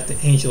come like the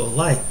angel of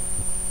light.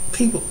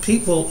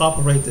 People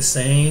operate the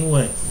same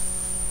way.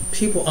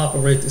 People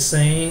operate the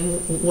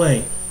same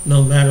way,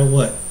 no matter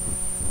what.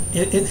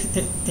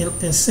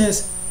 And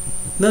since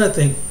another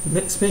thing,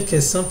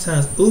 because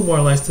sometimes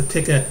Umar likes to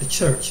pick at the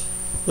church,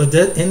 but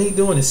isn't he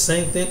doing the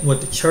same thing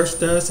what the church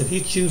does? If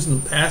he's choosing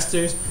the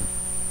pastors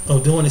or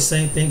doing the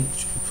same thing,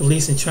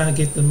 policing, trying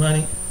to get the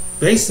money,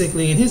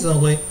 basically in his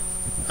own way,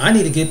 I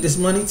need to get this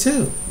money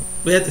too.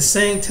 But at the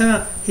same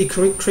time, he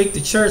critique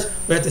the church.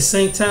 But at the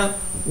same time,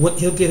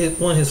 he'll get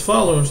one of his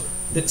followers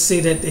that see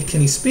that can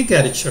he speak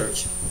at a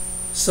church.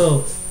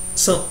 So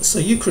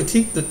you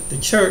critique the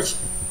church,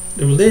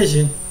 the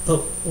religion, or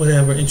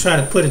whatever, and try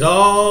to put it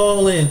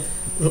all in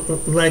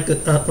like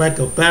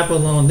a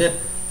Babylon,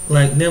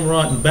 like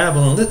Nimrod and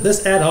Babylon.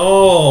 Let's add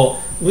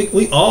all.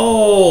 We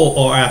all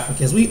are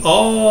Africans. We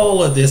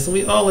all are this.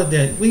 We all are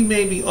that. We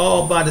may be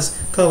all by this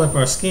color of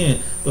our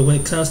skin, but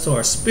when it comes to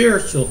our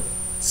spiritual,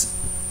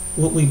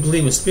 what we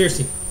believe in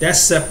spiritually,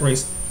 that's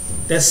separate.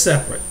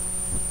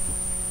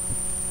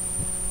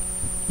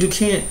 You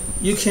can't.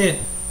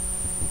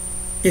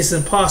 It's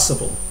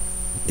impossible.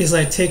 It's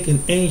like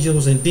taking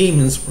angels and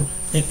demons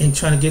and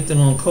trying to get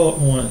them on court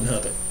with one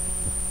another.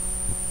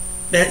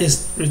 That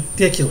is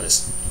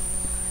ridiculous.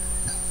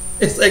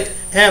 It's like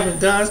having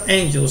God's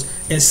angels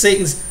and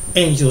Satan's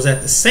angels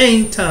at the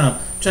same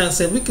time, trying to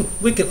say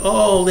we could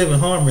all live in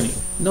harmony.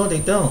 No, they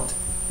don't.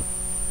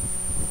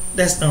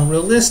 That's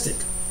unrealistic.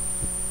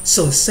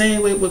 So the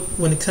same way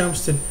when it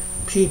comes to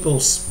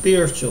people's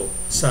spiritual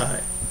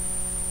side,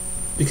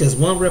 because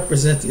one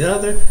represents the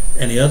other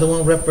and the other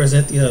one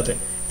represents the other,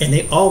 and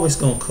they always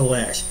gonna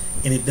clash,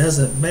 and it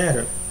doesn't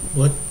matter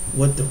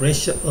what the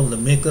ratio of the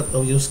makeup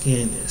of your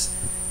skin is.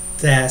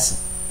 That's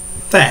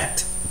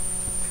fact.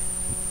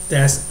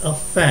 That's a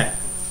fact.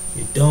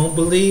 You don't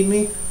believe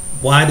me?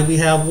 Why do we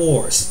have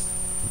wars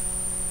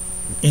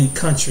in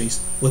countries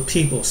where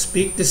people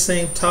speak the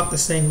same, talk the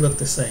same, look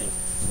the same?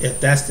 If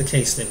that's the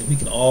case, then we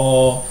can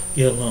all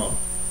get along.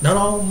 Not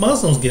all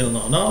Muslims get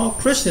along. Not all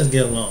Christians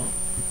get along.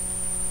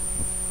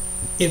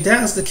 If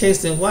that's the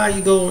case, then why are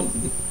you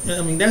going?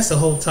 I mean, that's a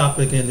whole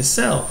topic in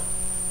itself.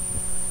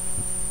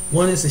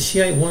 One is a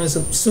Shiite, one is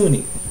a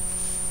Sunni,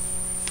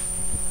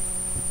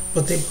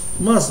 but they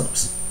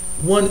Muslims.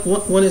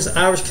 One is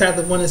Irish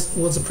Catholic,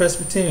 was a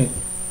Presbyterian.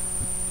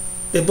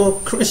 They're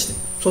both Christian,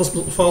 supposed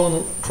to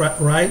follow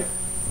right,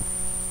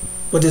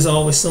 but there's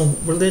always some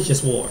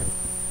religious war,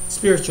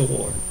 spiritual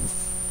war.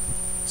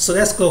 So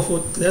let's go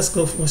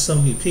for some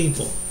of you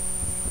people.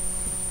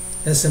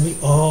 And so we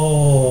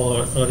all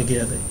are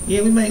together.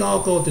 Yeah, we may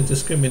all go through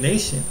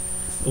discrimination,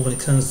 but when it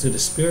comes to the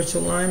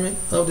spiritual alignment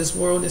of this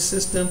world, this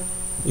system,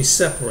 we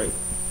separate.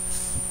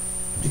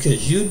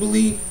 Because you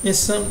believe in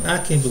something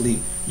I can't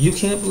believe. You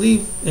can't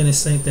believe in the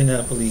same thing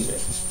I believe in.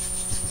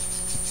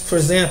 For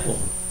example,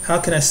 how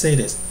can I say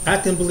this? I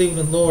can believe in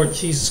the Lord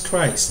Jesus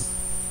Christ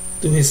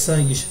through His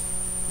Son,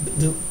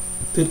 through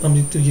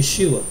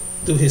Yeshua,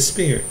 through His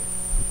Spirit.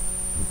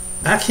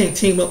 I can't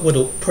team up with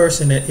a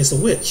person that is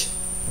a witch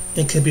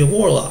and could be a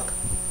warlock.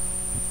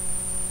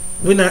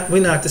 We're not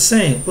the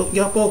same, but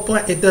y'all both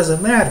black. It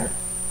doesn't matter.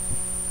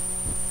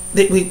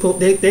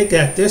 They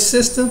got their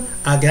system.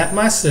 I got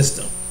my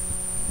system.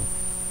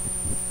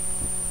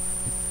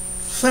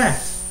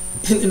 Fact.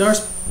 In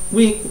ours,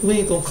 we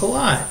ain't gonna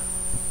collide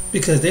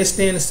because they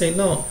stand and say,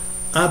 no,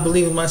 I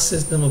believe in my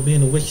system of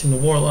being a witch and a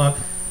warlock,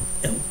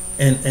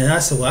 and I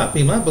said, well,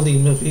 I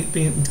believe in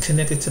being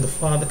connected to the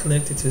Father,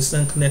 connected to the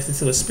Son, connected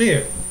to the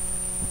Spirit.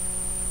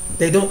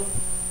 They don't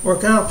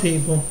work out,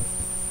 people.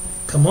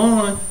 Come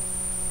on.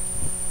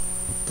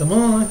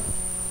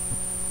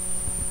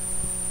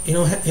 You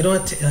don't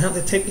have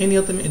to take any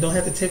other. You don't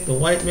have to take the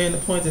white man to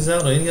point this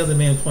out or any other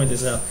man to point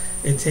this out.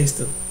 It takes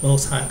the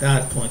Most High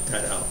God to point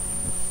that out,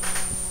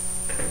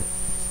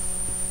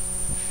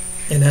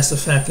 and that's a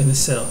fact in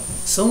itself.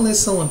 So don't let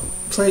someone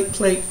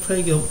play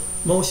your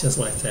emotions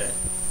like that.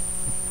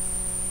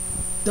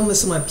 Don't let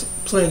somebody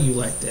play you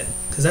like that,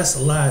 because that's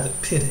a lie of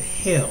the pit of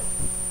hell.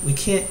 We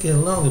can't get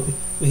along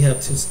if we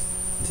have two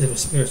different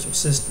spiritual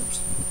systems.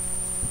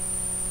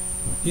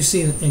 You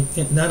see, in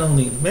not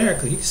only in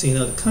America, you can see in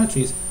other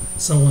countries,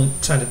 someone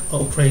try to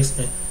oppress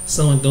and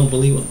someone don't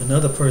believe what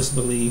another person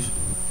believes,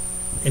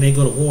 and they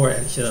go to war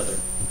at each other.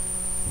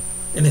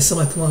 And then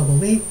somebody come on, well,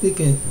 maybe we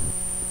can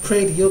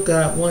pray to your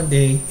God one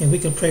day, and we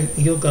can pray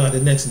to your God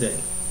the next day.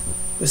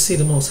 But see,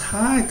 the Most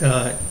High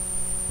God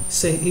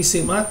say, He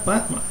said, my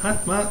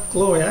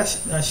glory I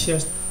share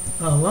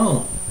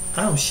alone.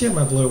 I don't share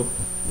my glory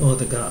with no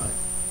other God,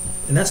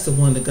 and that's the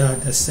one, the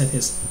God that sent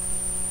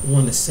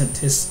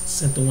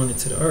sent the one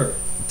into the earth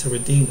to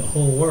redeem the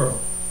whole world,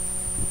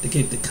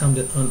 to come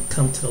to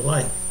the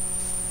light.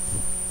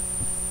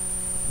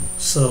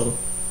 So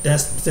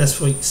that's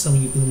for some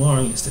of you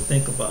Umarians to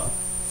think about,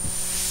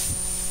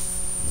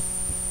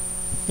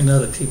 and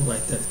other people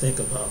like that to think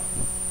about,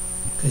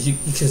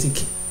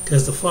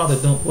 because the Father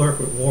don't work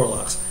with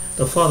warlocks.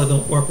 The Father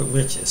don't work with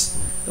witches.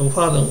 The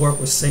Father don't work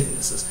with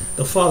Satanists.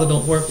 The Father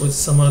don't work with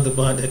some other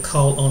body that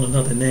called on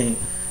another name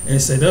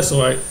and say, that's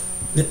all right.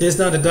 There's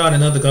not a God,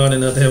 another God,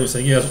 another heaven.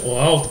 Say, yes,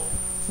 well,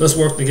 let's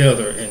work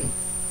together and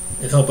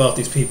help out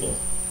these people.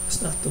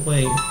 That's not the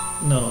way.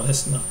 No,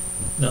 that's not.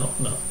 No.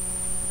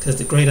 Because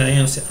the great I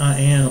am said, I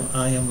am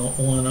the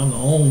one, I'm the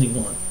only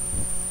one.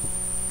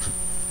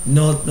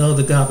 No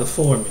other God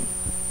before me.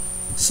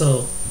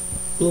 So,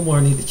 Umar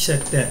need to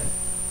check that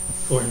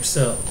for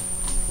himself.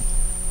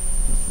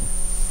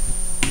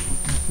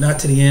 Not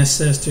to the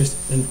ancestors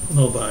and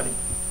nobody.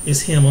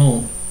 It's him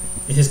only,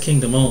 and his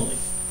kingdom only.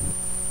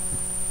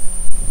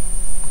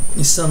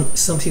 And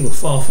some people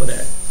fall for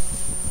that.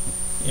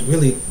 And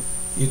really,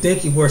 you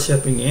think you're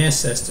worshiping your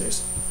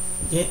ancestors,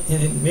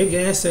 and maybe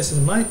your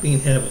ancestors might be in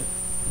heaven,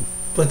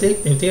 but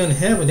if they're in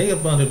heaven, they are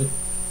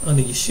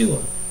under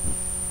Yeshua.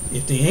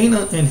 If they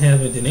ain't in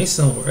heaven, then they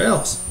somewhere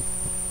else.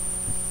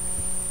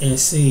 And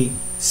see,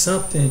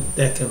 something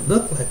that can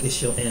look like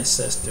it's your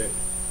ancestor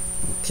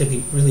could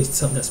be really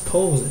something that's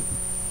posing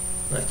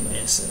like your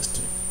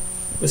ancestor.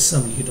 But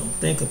some of you don't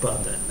think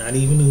about that. Not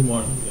even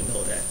Umar don't even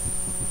know that.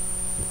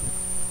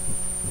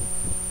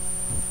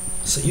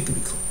 So you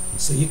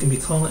can be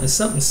calling, and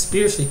something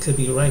spiritually could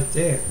be right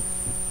there,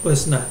 but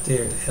it's not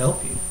there to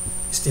help you.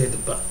 It's there to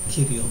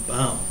keep you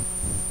unbound.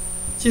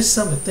 Just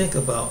something to think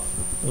about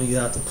when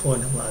you're out to pour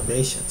in them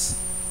libations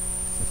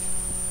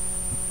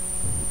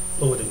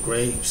over the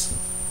graves.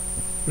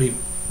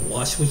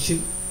 Watch what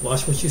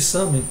you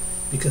summon,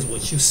 because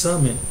what you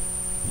summon,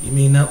 you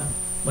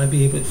might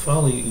be able to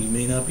follow you. You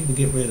may not be able to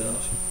get rid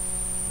of.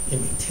 It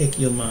may take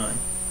your mind.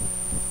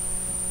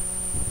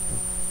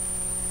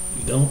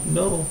 You don't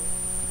know.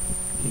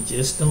 You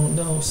just don't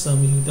know. Some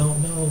of you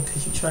don't know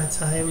because you try to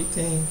tie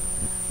everything.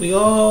 We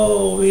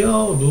all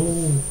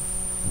do.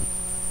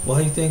 Why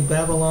do you think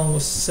Babylon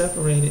was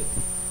separated?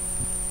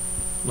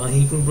 My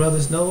Hebrew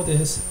brothers know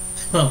this.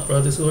 My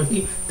brothers who are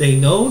Hebrew, they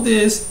know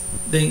this.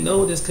 They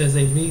know this because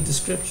they read the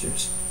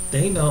scriptures.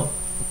 They know.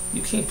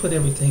 You can't put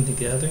everything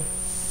together.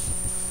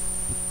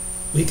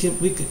 We can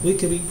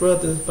be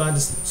brothers by the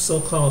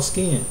so-called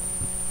skin,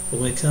 but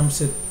when it comes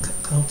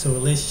to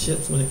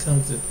relationships, when it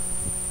comes to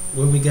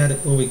where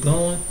we're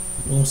going,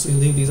 once we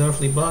leave these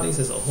earthly bodies,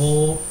 it's a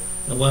whole.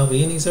 And while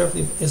we're in these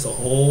earthly, it's a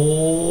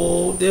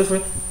whole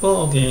different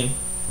ball game.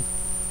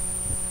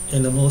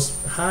 And the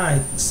Most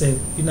High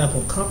said, "You're not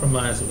gonna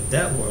compromise with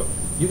that world.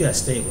 You gotta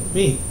stay with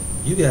me.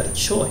 You got a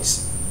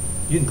choice.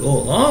 You can go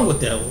along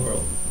with that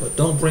world, but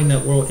don't bring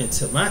that world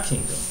into my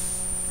kingdom."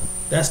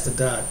 That's the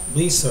God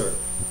we serve.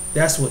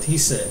 That's what He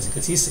says,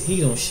 because He said He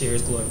don't share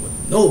His glory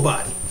with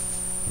nobody,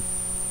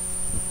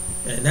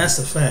 and that's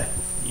a fact.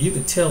 You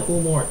can tell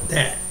Umar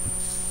that,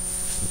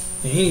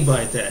 and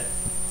anybody that.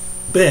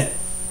 Bet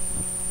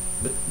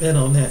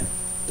on that.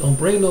 Don't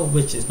bring no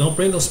witches. Don't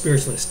bring no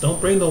spiritualists.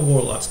 Don't bring no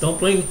warlocks. Don't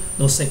bring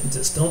no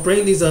Satanists. Don't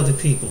bring these other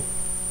people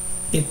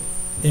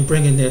in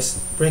bringing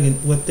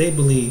what they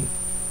believe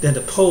that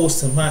opposed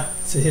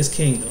to His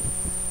kingdom.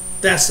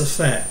 That's a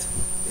fact,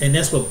 and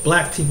that's what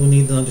black people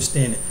need to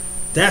understand. It.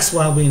 That's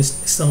why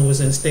some of us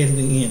in the state of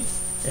the end,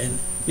 and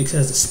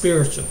because it's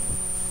spiritual,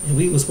 and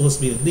we were supposed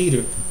to be the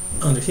leader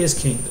under His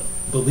kingdom,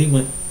 but we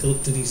went to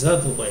these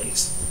other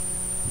ways.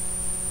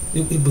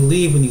 We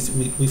believe in these.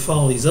 We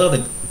follow these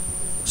other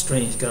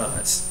strange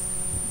gods,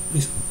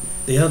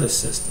 the other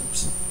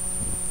systems.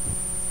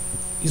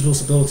 You're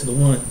supposed to go to the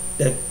one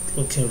that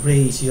can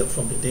raise you up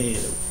from the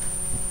dead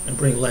and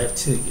bring life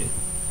to you.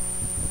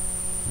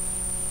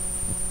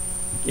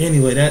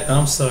 Anyway,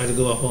 I'm sorry to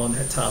go off on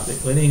that topic,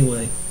 but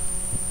anyway,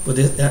 but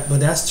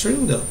that's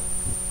true though.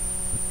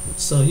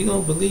 So you're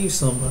gonna believe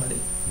somebody.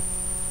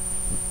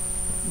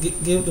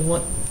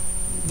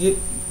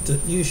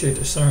 Use your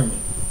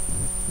discernment.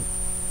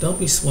 Don't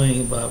be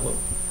swayed by what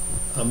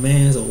a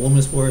man's or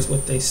woman's words,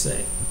 what they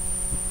say.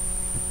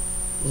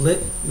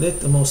 Let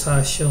the Most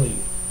High show you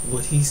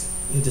what is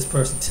this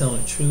person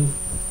telling the truth.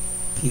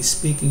 He's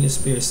speaking your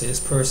spirit, say this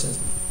person's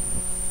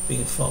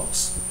being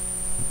false.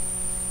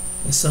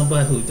 And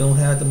somebody who don't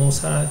have the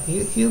Most High,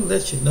 he'll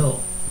let you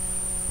know.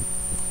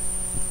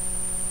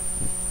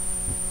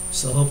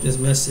 So I hope this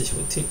message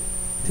will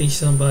teach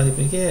somebody.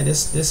 But yeah,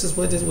 this is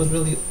what this was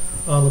really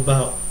all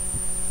about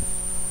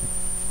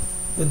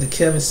with the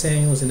Kevin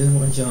Samuels and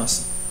Umar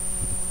Johnson.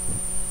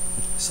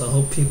 So I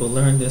hope people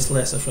learn this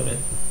lesson from it.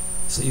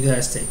 So you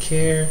guys take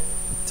care.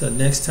 Till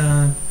next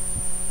time,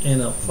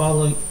 and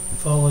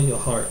follow your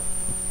heart.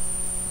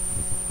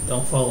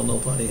 Don't follow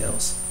nobody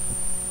else.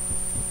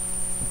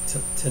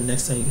 Till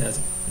next time, you guys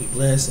be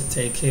blessed and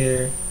take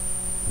care,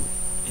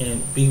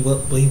 and be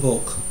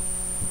woke,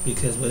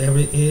 because whatever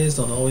it is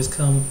don't always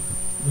come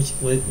which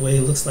way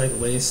it looks like, the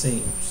way it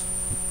seems.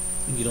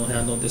 You don't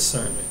have no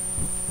discernment.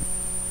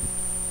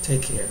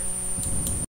 Take care.